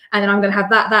coffee. And then I'm going to have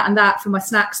that and that for my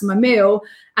snacks and my meal.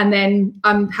 And then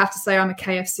I have to say I'm a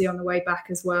KFC on the way back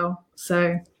as well.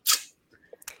 So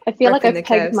I feel like I've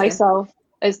pegged myself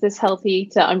as this healthy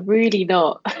eater. I'm really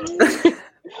not.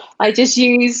 I just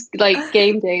use like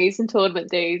game days and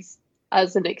tournament days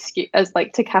as an excuse, as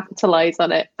like to capitalize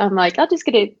on it. I'm like, I'm just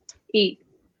going to eat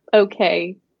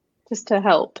okay just to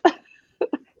help.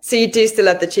 So you do still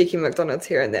have the cheeky McDonald's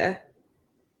here and there?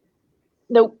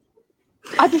 Nope.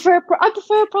 I prefer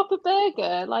a proper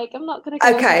burger. Like, I'm not going to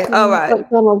go all right.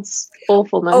 McDonald's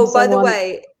awfulness. Oh, by the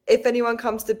way, if anyone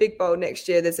comes to Big Bowl next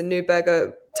year, there's a new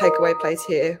burger takeaway place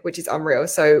here, which is unreal.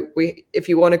 So if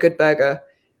you want a good burger,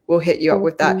 we'll hit you up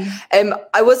with that.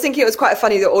 I was thinking it was quite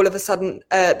funny that all of a sudden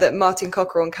that Martin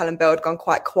Cockerell and Callum Bell had gone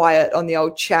quite quiet on the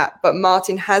old chat, but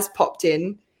Martin has popped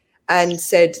in and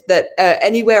said that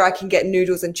anywhere I can get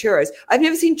noodles and churros. I've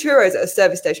never seen churros at a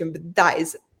service station, but that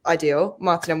is ideal.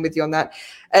 Martin, I'm with you on that.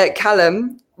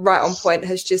 Callum, right on point,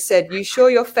 has just said, you sure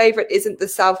your favourite isn't the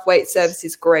Southwaite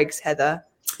Services Greggs, Heather?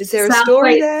 Is there a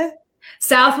story there?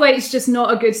 Southwaite's just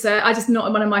not a good just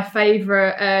not one of my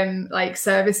favourite like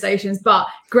service stations. But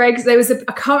Greggs, there was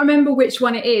I can't remember which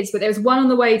one it is, but there was one on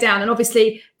the way down. And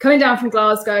obviously coming down from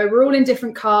Glasgow, we're all in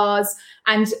different cars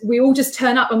and we all just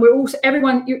turn up and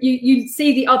everyone you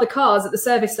see the other cars at the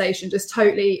service station just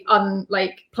totally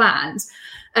planned.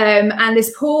 And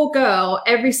this poor girl,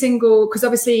 because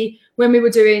obviously when we were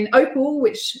doing Opal,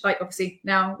 which like obviously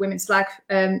now Women's Flag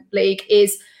League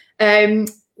is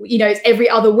it's every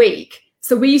other week.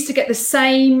 So we used to get the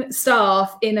same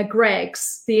staff in a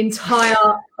Greggs the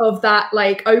entire of that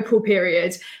like Opal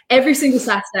period, every single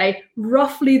Saturday,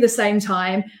 roughly the same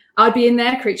time. I'd be in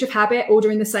there, creature of habit,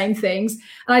 ordering the same things.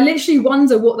 And I literally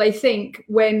wonder what they think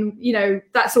when,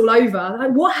 that's all over.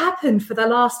 Like, what happened for the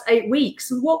last 8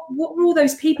 weeks? What were all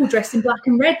those people dressed in black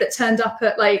and red that turned up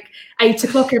at like 8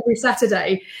 o'clock every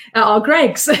Saturday at our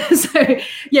Greggs? So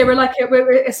yeah,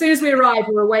 we're as soon as we arrive,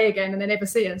 we're away again and they never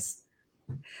see us.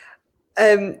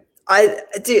 I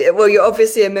do. Well, you're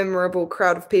obviously a memorable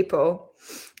crowd of people.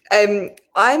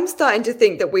 I'm starting to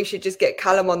think that we should just get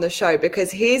Callum on the show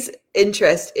because his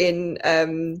interest in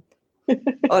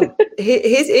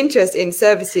his interest in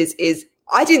services is,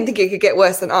 I didn't think it could get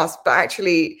worse than us, but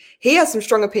actually he has some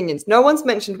strong opinions. No one's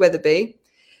mentioned Wetherby.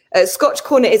 Scotch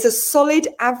Corner is a solid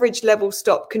average level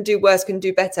stop, can do worse, can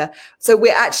do better. So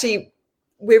we're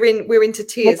into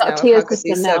tiers now. How good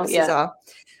these services are.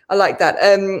 I like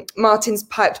that. Martin's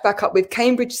piped back up with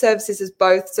Cambridge services as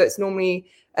both. So it's normally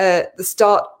the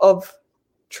start of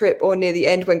trip or near the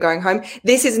end when going home.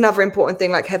 This is another important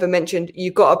thing, like Heather mentioned,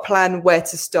 you've got to plan where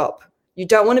to stop. You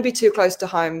don't want to be too close to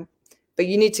home, but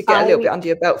you need to get a little bit under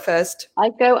your belt first.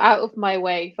 I go out of my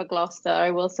way for Gloucester,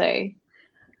 I will say.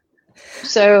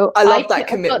 So I love that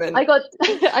commitment. I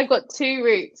got 2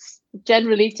 routes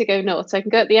generally to go north. So I can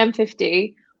go at the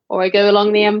M50 or I go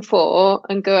along the M4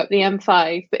 and go up the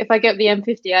M5. But if I go up the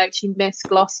M50, I actually miss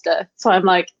Gloucester. So I'm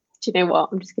like, do you know what?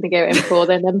 I'm just going to go M4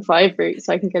 then M5 route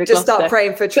so I can go to Just Gloucester. start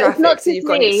praying for traffic so you've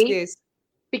got an excuse.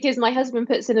 Because my husband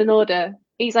puts in an order.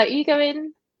 He's like, you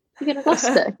going to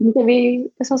Gloucester? Can you get me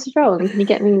a sausage roll? And can you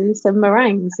get me some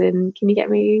meringues? And can you get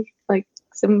me like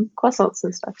some croissants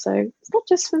and stuff? So it's not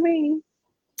just for me.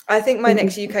 I think my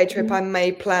next UK trip, I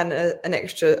may plan an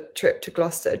extra trip to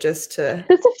Gloucester just to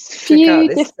there's a check few out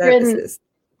these different services.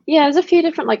 Yeah, there's a few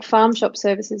different like farm shop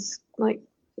services like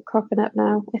cropping up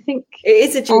now. I think It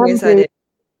is a genius idea.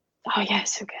 Oh yeah,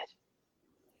 so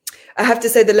good. I have to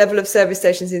say the level of service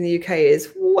stations in the UK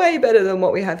is way better than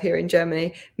what we have here in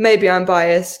Germany. Maybe I'm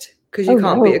biased because you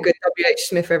can't beat a good WH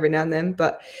Smith every now and then.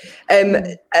 But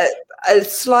a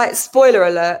slight spoiler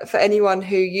alert for anyone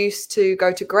who used to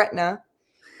go to Gretna.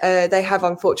 They have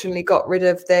unfortunately got rid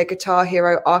of their Guitar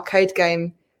Hero arcade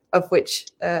game, about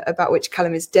which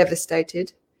Callum is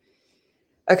devastated.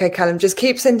 Okay, Callum, just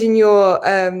keep sending your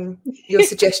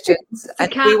suggestions.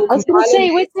 And I was going to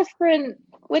say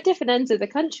we're different ends of the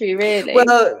country, really.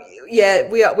 Well, yeah,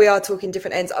 we are talking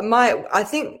different ends.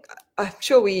 I'm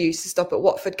sure we used to stop at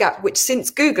Watford Gap, which since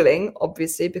Googling,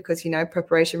 obviously, because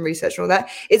preparation, research, and all that,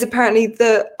 is apparently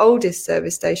the oldest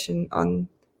service station on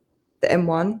the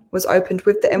M1. Was opened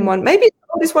with the M1, maybe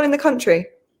the oldest one in the country.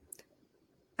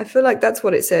 I feel like that's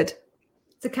what it said.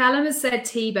 So Callum has said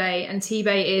T-Bay, and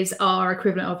T-Bay is our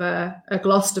equivalent of a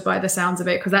Gloucester by the sounds of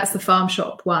it, because that's the farm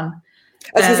shop one.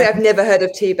 I was going to say, I've never heard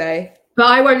of T-Bay. But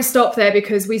I won't stop there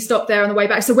because we stopped there on the way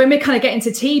back. So when we kind of get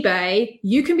into T-Bay,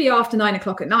 you can be after 9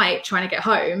 o'clock at night trying to get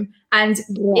home. And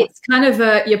it's kind of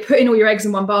you're putting all your eggs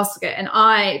in one basket. And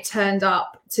I turned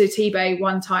up to T-Bay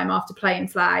one time after playing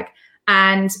flag,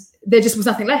 and there just was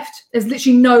nothing left. There's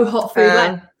literally no hot food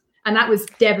left. And that was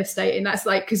devastating. That's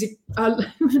like, because you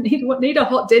need a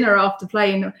hot dinner after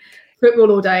playing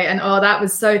football all day. And that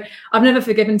was so, I've never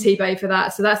forgiven T-Bay for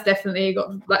that. So that's definitely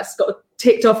got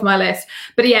ticked off my list.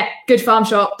 But yeah, good farm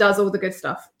shop does all the good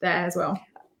stuff there as well.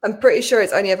 I'm pretty sure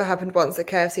it's only ever happened once that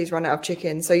KFC's run out of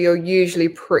chicken. So you're usually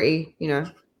pretty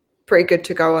good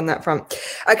to go on that front.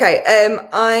 Okay.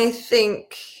 I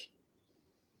think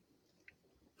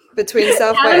between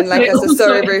Southgate and Lancaster,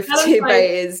 Sorry Roof,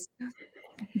 T-Bay is...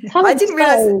 I didn't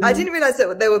realize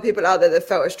that there were people out there that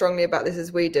felt as strongly about this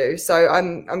as we do. So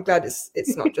I'm glad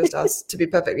it's not just us, to be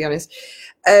perfectly honest.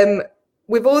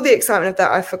 With all the excitement of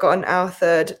that, I've forgotten our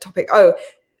third topic. Oh,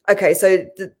 okay. So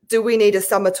do we need a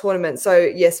summer tournament? So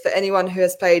yes, for anyone who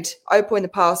has played OPAL in the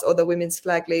past or the Women's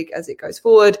Flag League as it goes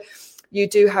forward, you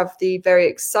do have the very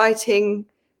exciting,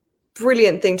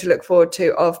 brilliant thing to look forward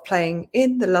to of playing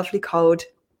in the lovely cold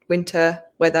winter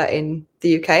weather in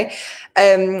the UK.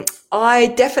 I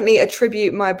definitely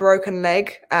attribute my broken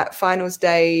leg at finals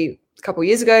day a couple of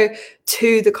years ago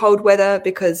to the cold weather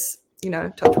because,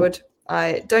 touch wood,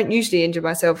 I don't usually injure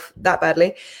myself that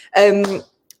badly. I'm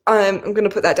going to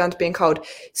put that down to being cold.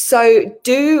 So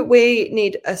do we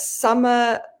need a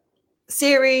summer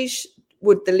series?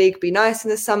 Would the league be nice in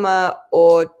the summer?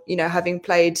 Or, having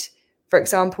played, for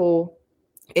example,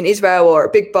 in Israel or a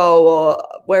Big Bowl or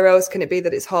where else can it be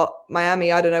that it's hot?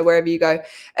 Miami, I don't know, wherever you go,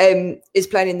 is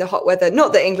playing in the hot weather.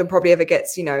 Not that England probably ever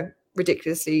gets,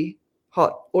 ridiculously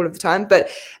hot all of the time, but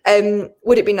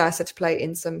would it be nicer to play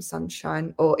in some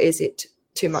sunshine or is it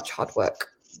too much hard work?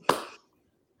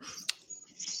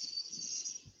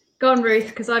 Go on, Ruth,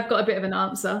 because I've got a bit of an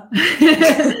answer,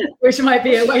 which might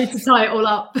be a way to tie it all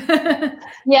up.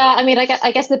 Yeah, I mean,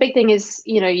 I guess the big thing is,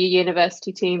 your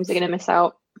university teams are going to miss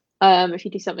out if you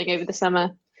do something over the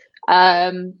summer.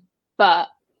 But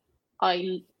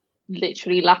I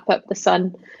literally lap up the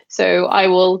sun. So I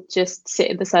will just sit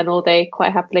in the sun all day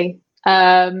quite happily.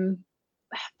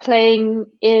 Playing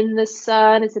in the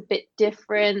sun is a bit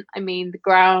different. I mean, the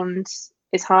ground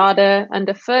is harder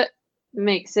underfoot,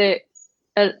 makes it,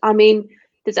 does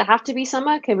it have to be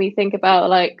summer? Can we think about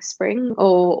like spring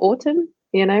or autumn?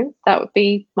 That would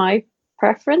be my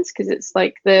preference because it's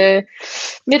like the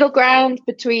middle ground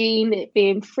between it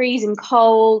being freezing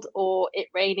cold or it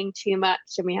raining too much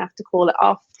and we have to call it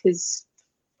off because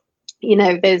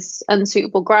there's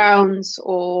unsuitable grounds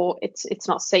or it's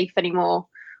not safe anymore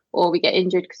or we get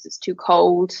injured because it's too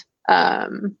cold. A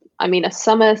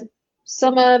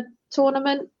summer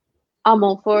tournament, I'm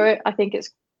all for it. I think it's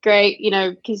great,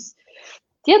 because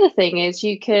the other thing is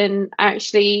you kind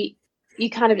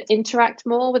of interact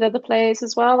more with other players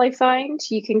as well. I find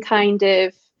you can kind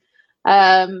of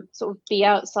sort of be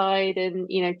outside and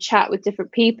chat with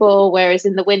different people, whereas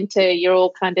in the winter you're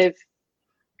all kind of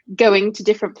going to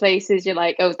different places. You're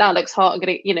like, oh, that looks hot, I'm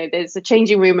gonna, there's a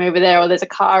changing room over there, or there's a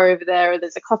car over there, or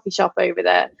there's a coffee shop over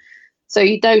there. So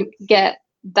you don't get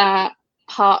that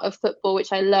part of football,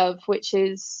 which I love, which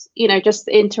is, you know, just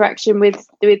the interaction with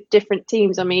different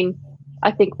teams. I mean,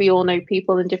 I think we all know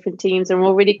people in different teams, and we're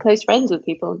all really close friends with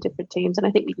people in different teams. And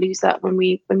I think we lose that when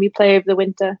we play over the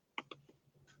winter.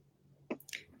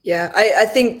 Yeah, I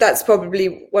think that's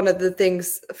probably one of the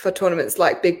things for tournaments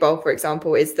like Big Bowl, for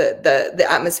example, is that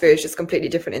the atmosphere is just completely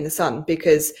different in the sun,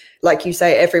 because, like you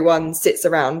say, everyone sits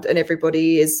around and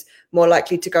everybody is more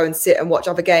likely to go and sit and watch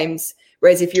other games.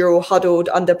 Whereas if you're all huddled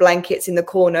under blankets in the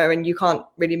corner and you can't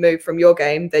really move from your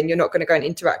game, then you're not going to go and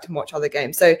interact and watch other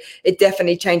games. So it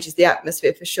definitely changes the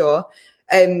atmosphere for sure.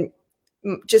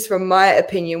 Just from my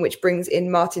opinion, which brings in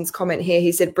Martin's comment here,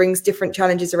 he said brings different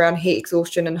challenges around heat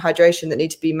exhaustion and hydration that need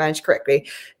to be managed correctly.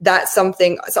 That's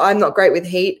something. So I'm not great with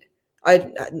heat.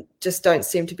 I just don't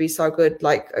seem to be so good.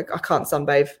 Like I can't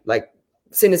sunbathe. Like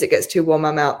as soon as it gets too warm,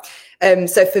 I'm out.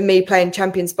 So for me, playing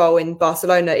Champions Bowl in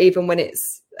Barcelona, even when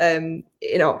it's in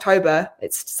October,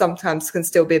 it's sometimes can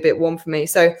still be a bit warm for me.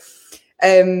 So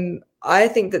I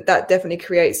think that definitely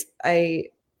creates a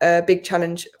big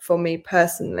challenge for me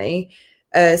personally.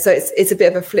 So it's a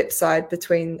bit of a flip side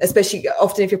between, especially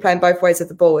often if you're playing both ways of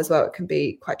the ball as well, it can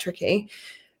be quite tricky.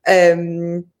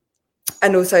 And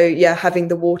also, yeah, having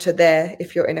the water there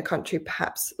if you're in a country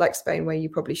perhaps like Spain, where you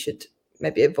probably should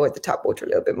maybe avoid the tap water a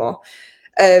little bit more.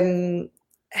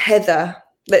 Heather,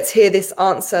 let's hear this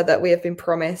answer that we have been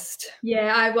promised.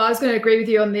 Yeah, I was going to agree with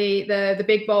you on the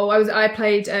Big Bowl. I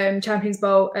played Champions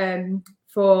Bowl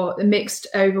for the mixed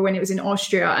over when it was in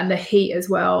Austria, and the heat as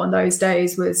well on those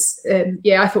days was,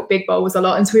 I thought Big Bowl was a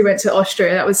lot. Until we went to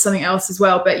Austria, that was something else as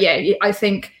well. But yeah, I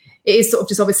think it is sort of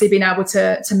just obviously being able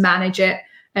to manage it.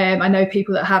 I know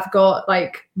people that have got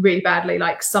like really badly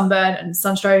like sunburn and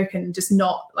sunstroke and just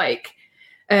not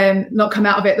come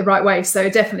out of it the right way. So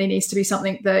it definitely needs to be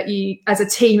something that you as a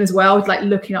team as well, like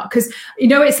looking up, because you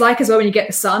know it's like as well when you get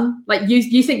the sun, like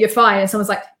you think you're fine and someone's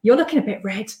like, you're looking a bit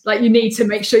red. Like you need to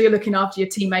make sure you're looking after your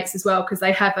teammates as well, because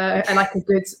they have a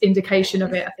good indication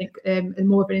of it, I think, and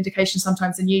more of an indication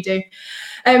sometimes than you do.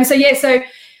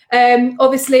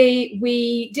 Obviously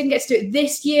we didn't get to do it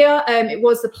this year. It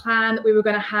was the plan that we were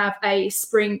going to have a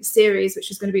spring series, which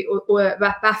was going to be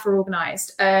BAFA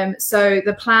organised. So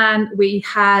the plan we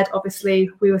had, obviously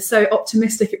we were so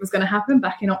optimistic it was going to happen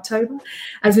back in October,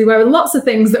 as we were with lots of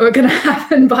things that were going to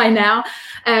happen by now.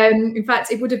 In fact,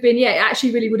 it would have been, it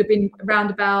actually really would have been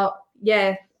around about,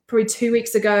 probably 2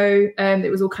 weeks ago,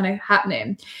 it was all kind of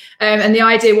happening. And the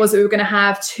idea was that we were going to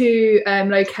have two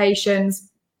locations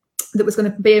that was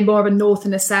going to be more of a north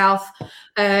and a south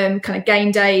kind of game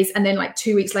days, and then like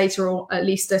 2 weeks later, or at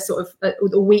least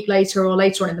a week later or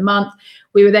later on in the month,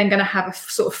 we were then going to have a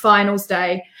sort of finals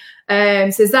day. So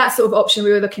there's that sort of option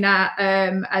we were looking at,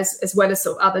 as well as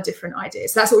sort of other different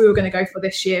ideas. So that's what we were going to go for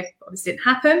this year. Obviously didn't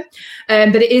happen,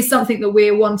 but it is something that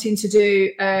we're wanting to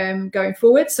do going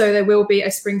forward. So there will be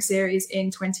a spring series in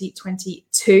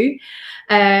 2022.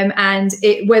 And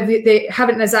whether they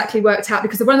haven't exactly worked out,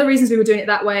 because one of the reasons we were doing it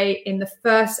that way in the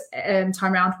first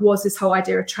time round was this whole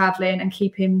idea of traveling and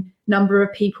keeping number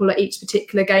of people at each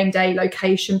particular game day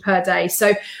location per day.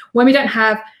 So when we don't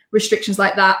have restrictions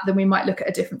like that, then we might look at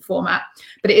a different format,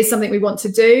 but it is something we want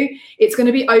to do. It's going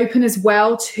to be open as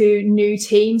well to new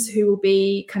teams who will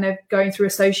be kind of going through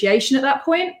association at that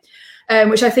point,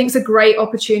 which I think is a great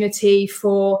opportunity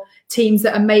for teams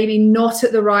that are maybe not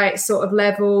at the right sort of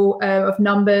level of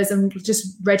numbers and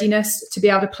just readiness to be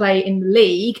able to play in the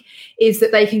league, is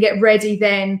that they can get ready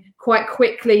then quite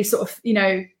quickly, sort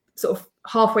of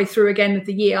halfway through again of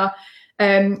the year.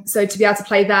 So to be able to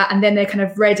play that, and then they're kind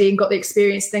of ready and got the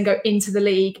experience to then go into the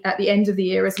league at the end of the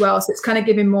year as well. So it's kind of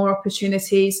giving more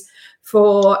opportunities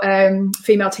for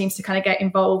female teams to kind of get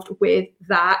involved with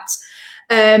that.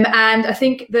 And I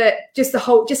think that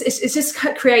it's just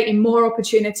creating more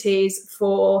opportunities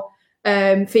for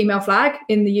female flag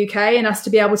in the UK and us to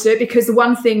be able to do it, because the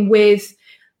one thing with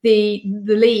the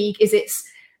league is it's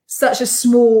such a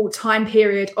small time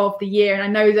period of the year. And I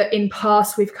know that in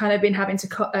past we've kind of been having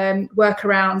to work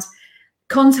around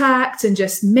contact and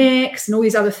just mix and all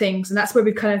these other things. And that's where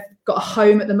we've kind of got a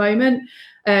home at the moment.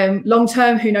 Long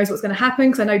term, who knows what's going to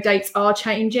happen, because I know dates are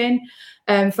changing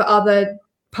for other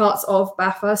parts of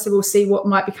BAFA, so we'll see what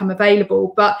might become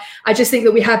available. But I just think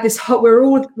that we have this we're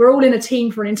all in a team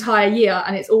for an entire year,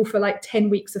 and it's all for like 10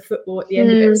 weeks of football at the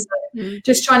end of it. So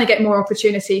just trying to get more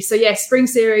opportunities. So spring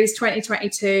series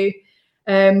 2022.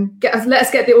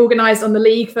 Let's get it organised on the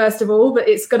league first of all, but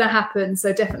it's going to happen.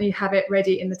 So definitely have it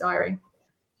ready in the diary.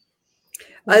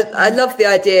 I love the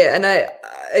idea, and I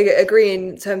agree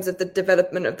in terms of the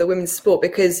development of the women's sport,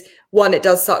 because one, it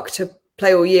does suck to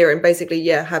play all year and basically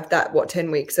have that 10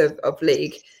 weeks of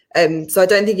league, So I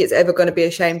don't think it's ever going to be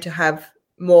a shame to have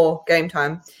more game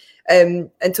time. And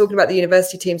talking about the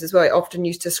university teams as well, it often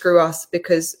used to screw us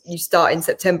because you start in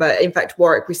September. In fact,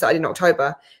 Warwick, we started in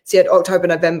October. So you had October,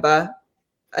 November,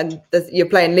 and you're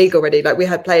playing league already. Like we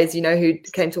had players, who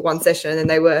came to one session and then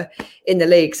they were in the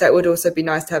league. So it would also be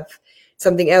nice to have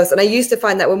something else. And I used to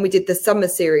find that when we did the summer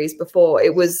series before,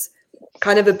 it was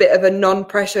kind of a bit of a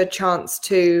non-pressure chance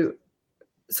to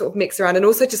sort of mix around and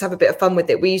also just have a bit of fun with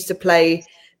it. We used to play,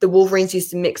 the Wolverines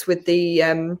used to mix with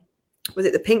the was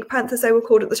it the Pink Panthers they were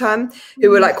called at the time,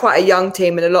 who were like quite a young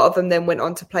team, and a lot of them then went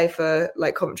on to play for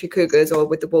like Coventry Cougars or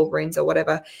with the Wolverines or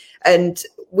whatever. And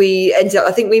we ended up,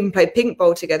 I think we even played pink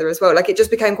bowl together as well. Like it just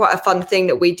became quite a fun thing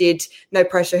that we did, no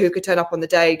pressure, who could turn up on the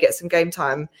day, get some game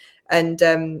time.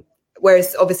 And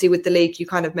whereas obviously with the league, you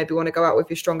kind of maybe want to go out with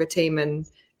your stronger team and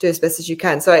do as best as you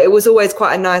can. So it was always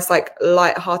quite a nice, like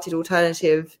light-hearted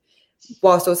alternative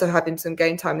whilst also having some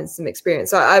game time and some experience.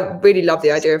 So I really love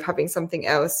the idea of having something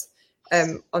else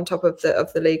on top of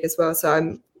the league as well. So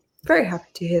I'm very happy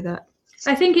to hear that.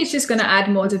 I think it's just going to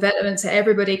add more development to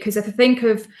everybody, because if I think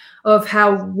of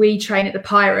how we train at the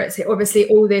Pirates, it obviously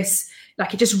all this,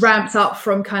 like it just ramps up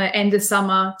from kind of end of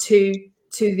summer to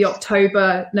the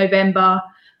October, November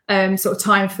sort of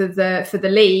time for the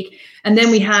league. And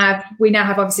then we now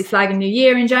have obviously Flag and New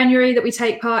Year in January that we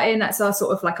take part in. That's our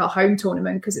sort of like our home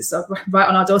tournament because it's right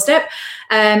on our doorstep.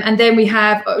 And then we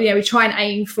have, we try and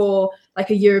aim for like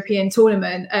a European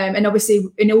tournament. And obviously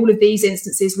in all of these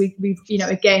instances, we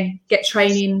again, get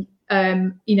training,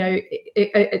 as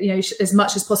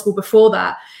much as possible before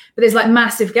that. But there's like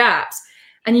massive gaps.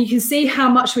 And you can see how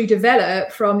much we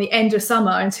develop from the end of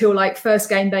summer until like first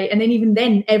game day. And then even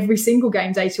then every single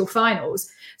game day till finals.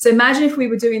 So imagine if we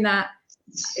were doing that.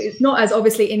 It's not as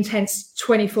obviously intense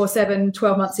 24/7,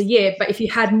 12 months a year. But if you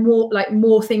had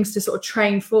more things to sort of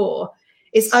train for,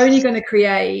 it's only going to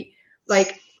create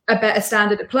like a better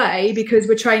standard of play because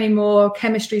we're training more,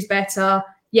 chemistry's better.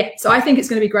 Yeah. So I think it's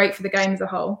going to be great for the game as a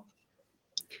whole.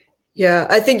 Yeah,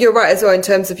 I think you're right as well in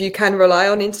terms of you can rely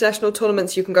on international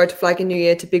tournaments. You can go to Flag and New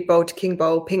Year, to Big Bowl, to King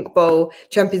Bowl, Pink Bowl,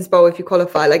 Champions Bowl if you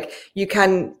qualify. Like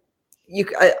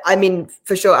I mean,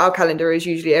 for sure, our calendar is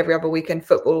usually every other weekend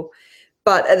football.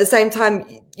 But at the same time,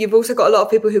 you've also got a lot of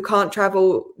people who can't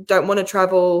travel, don't want to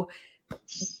travel,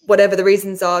 whatever the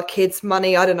reasons are, kids,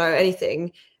 money, I don't know,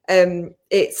 anything.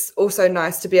 It's also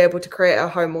nice to be able to create a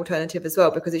home alternative as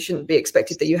well, because it shouldn't be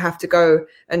expected that you have to go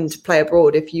and play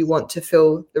abroad if you want to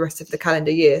fill the rest of the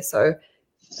calendar year. So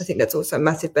I think that's also a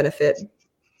massive benefit.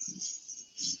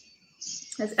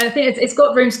 I think it's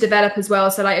got room to develop as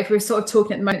well. So like if we're sort of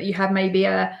talking at the moment that you have maybe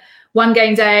a one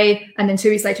game day and then 2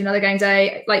 weeks later another game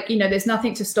day, like, there's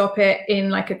nothing to stop it in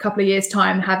like a couple of years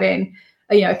time having,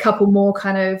 a couple more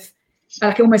kind of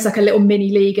like almost like a little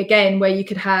mini league again, where you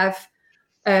could have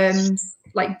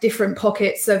like different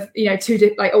pockets of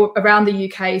around the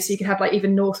UK, so you could have like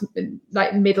even north,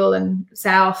 like middle and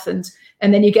south, and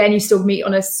then again you still meet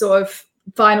on a sort of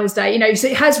finals day, so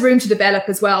it has room to develop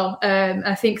as well.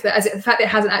 I think that the fact that it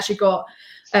hasn't actually got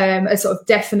a sort of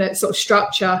definite sort of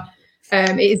structure,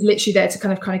 it is literally there to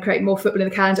kind of create more football in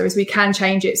the calendar, as we can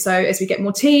change it. So as we get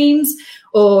more teams,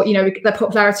 or the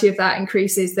popularity of that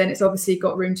increases, then it's obviously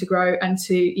got room to grow and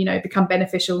to become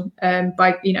beneficial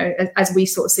by as we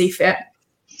sort of see fit.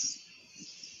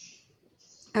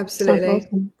 Absolutely.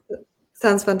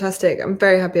 Sounds fantastic. I'm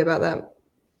very happy about that.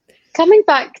 Coming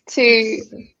back to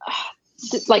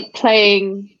like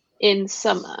playing in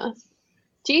summer,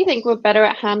 do you think we're better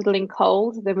at handling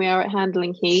cold than we are at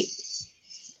handling heat?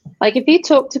 Like if you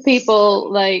talk to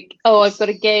people like, oh, I've got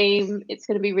a game, it's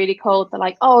going to be really cold. They're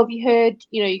like, oh, have you heard,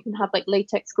 you can have like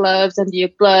latex gloves under your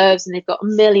gloves, and they've got a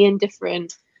million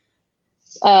different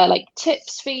like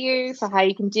tips for you for how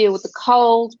you can deal with the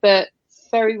cold. But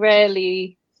very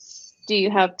rarely do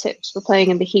you have tips for playing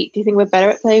in the heat. Do you think we're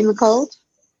better at playing in the cold?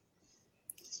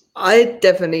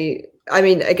 I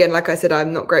mean, again, like I said,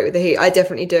 I'm not great with the heat. I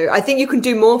definitely do. I think you can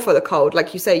do more for the cold.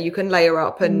 Like you say, you can layer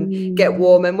up and get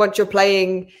warm. And once you're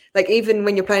playing, like even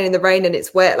when you're playing in the rain and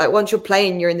it's wet, like once you're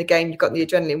playing, you're in the game, you've got the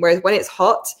adrenaline. Whereas when it's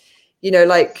hot,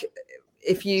 like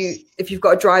if you've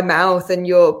got a dry mouth and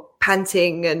you're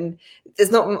panting, and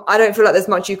I don't feel like there's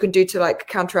much you can do to like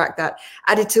counteract that.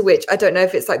 Added to which, I don't know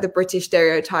if it's like the British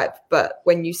stereotype, but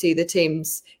when you see the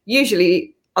teams,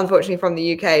 usually unfortunately from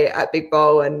the UK at Big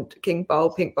Bowl and King Bowl,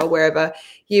 Pink Bowl, wherever,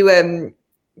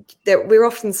 we're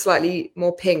often slightly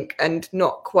more pink and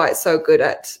not quite so good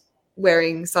at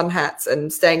wearing sun hats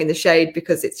and staying in the shade,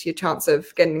 because it's your chance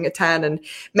of getting a tan, and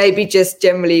maybe just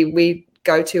generally we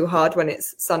go too hard when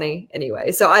it's sunny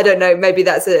anyway. So I don't know, maybe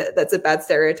that's a bad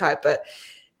stereotype, but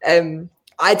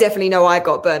I definitely know I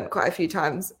got burnt quite a few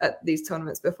times at these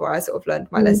tournaments before I sort of learned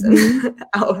my lesson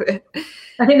out of it.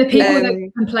 I think the people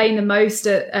that complain the most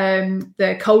at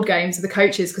the cold games are the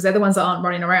coaches, because they're the ones that aren't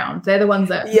running around. They're the ones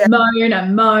that moan,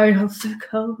 I'm so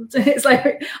cold. It's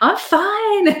like, I'm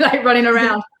fine, like running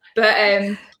around.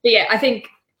 But yeah, I think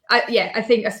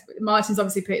Martin's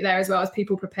obviously put it there as well, as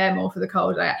people prepare more for the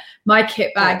cold. Like, my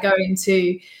kit bag going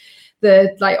to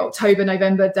the like October,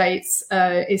 November dates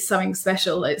is something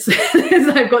special. It's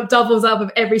I've got doubles up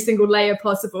of every single layer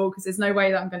possible, because there's no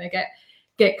way that I'm going to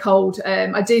get cold.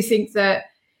 I do think that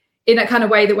in that kind of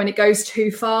way that when it goes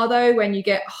too far, though, when you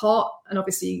get hot and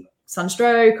obviously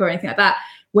sunstroke or anything like that,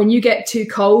 when you get too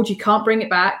cold, you can't bring it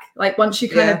back. Like once you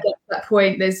kind of get to that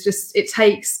point, it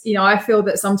takes, I feel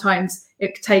that sometimes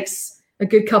it takes a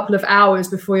good couple of hours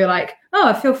before you're like, oh,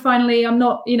 I feel finally, I'm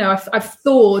not, I've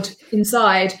thawed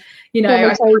inside.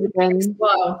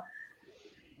 Wow.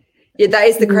 Yeah, that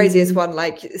is the craziest one.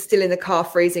 Like still in the car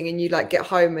freezing, and you like get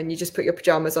home and you just put your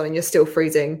pajamas on and you're still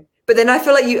freezing. But then I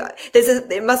feel like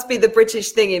it must be the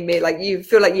British thing in me. Like you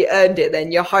feel like you earned it.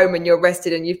 Then you're home and you're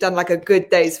rested and you've done like a good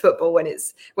day's football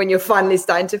when you're finally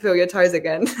starting to feel your toes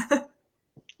again.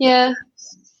 Yeah,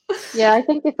 I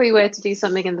think if we were to do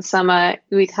something in the summer,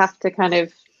 we'd have to kind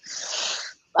of,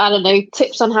 I don't know,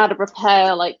 tips on how to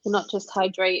prepare, like you're not just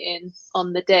hydrating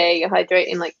on the day, you're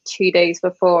hydrating like 2 days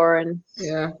before and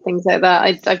things like that.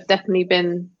 I've definitely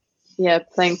been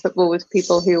playing football with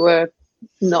people who were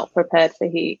not prepared for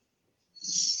heat.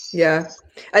 Yeah,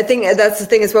 I think that's the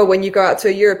thing as well. When you go out to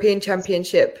a European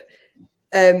Championship,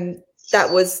 that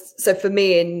was, so for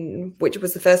me, which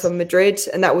was the first one, Madrid,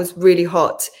 and that was really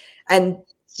hot. And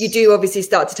you do obviously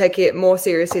start to take it more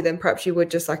seriously than perhaps you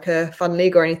would just like a fun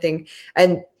league or anything.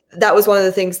 And that was one of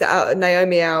the things that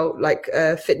Naomi, our like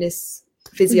fitness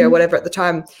physio, whatever at the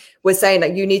time, was saying,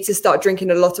 like, you need to start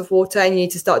drinking a lot of water and you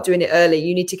need to start doing it early.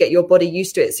 You need to get your body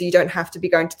used to it so you don't have to be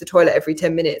going to the toilet every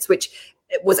 10 minutes, which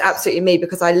was absolutely me,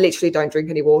 because I literally don't drink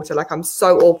any water. Like, I'm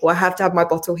so awful. I have to have my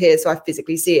bottle here so I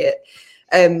physically see it.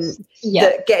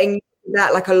 Getting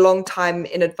that like a long time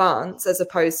in advance, as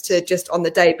opposed to just on the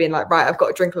day being like, right, I've got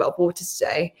to drink a lot of water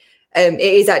today. It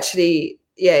is actually,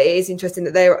 it is interesting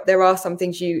that there are some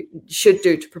things you should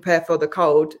do to prepare for the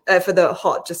cold, for the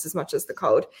hot just as much as the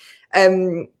cold.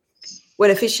 When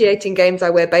officiating games,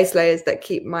 I wear base layers that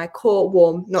keep my core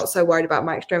warm, not so worried about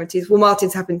my extremities. Well,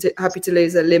 Martin's happy to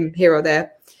lose a limb here or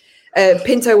there.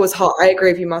 Pinto was hot. I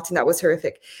agree with you, Martin. That was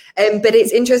horrific. But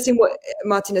it's interesting what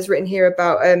Martin has written here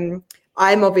about,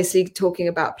 I'm obviously talking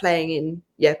about playing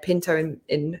in Pinto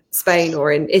in Spain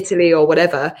or in Italy or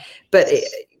whatever. But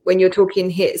when you're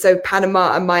talking here, so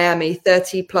Panama and Miami,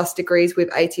 30 plus degrees with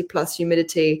 80 plus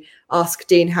humidity. Ask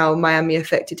Dean how Miami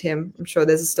affected him. I'm sure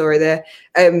there's a story there.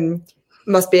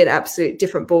 Must be an absolute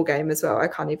different ball game as well. I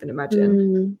can't even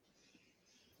imagine.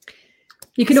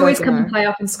 You can always come and play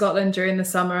up in Scotland during the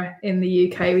summer in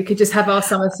the UK. We could just have our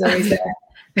summer series there.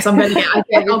 Because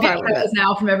I'll get photos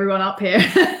now from everyone up here.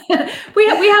 we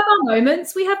have our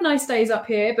moments. We have nice days up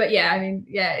here, but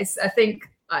I think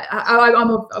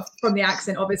I'm from the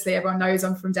accent. Obviously, everyone knows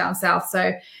I'm from down south.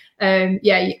 So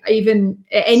even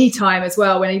at any time as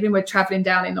well, when we're traveling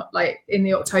down in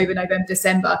the October, November,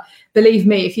 December, believe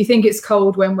me, if you think it's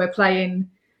cold when we're playing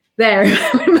there,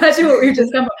 imagine what we've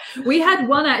just come from. We had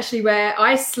one actually where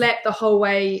I slept the whole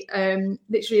way,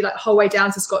 literally like the whole way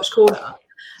down to Scotch Corner.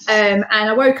 And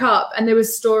I woke up and there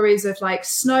was stories of like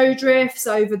snow drifts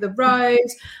over the road.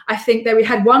 I think that we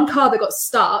had one car that got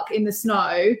stuck in the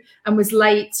snow and was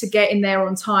late to get in there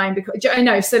on time, because I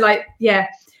know. So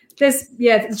there's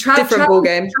the different ball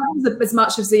game as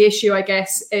much as the issue, I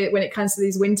guess, when it comes to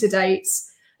these winter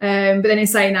dates. But then in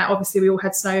saying that, obviously we all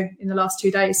had snow in the last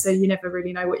 2 days, so you never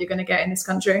really know what you're going to get in this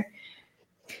country.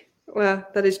 Well,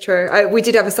 that is true. We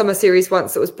did have a summer series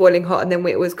once that was boiling hot, and then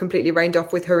it was completely rained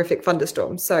off with horrific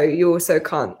thunderstorms. So you also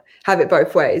can't have it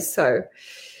both ways. So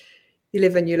you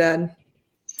live and you learn.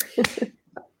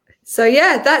 So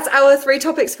that's our 3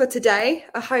 topics for today.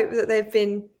 I hope that they've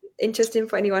been interesting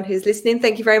for anyone who's listening.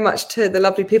 Thank you very much to the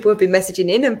lovely people who've been messaging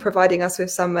in and providing us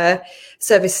with some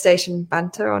service station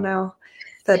banter on our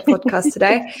 3rd podcast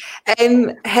today.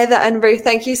 Heather and Ruth,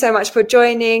 thank you so much for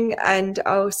joining, and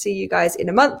I'll see you guys in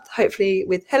a month, hopefully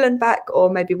with Helen back, or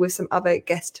maybe with some other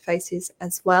guest faces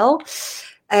as well.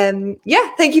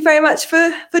 Thank you very much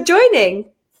for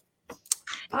joining.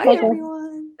 Bye,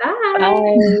 everyone.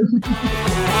 Bye.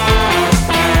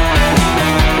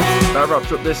 That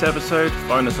wraps up this episode.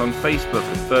 Find us on Facebook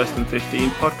at First and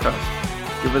 15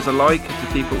 Podcast. Give us a like to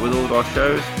keep up with all our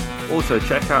shows. Also,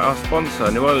 check out our sponsor,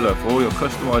 Nuola, for all your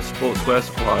customised sportswear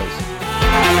supplies.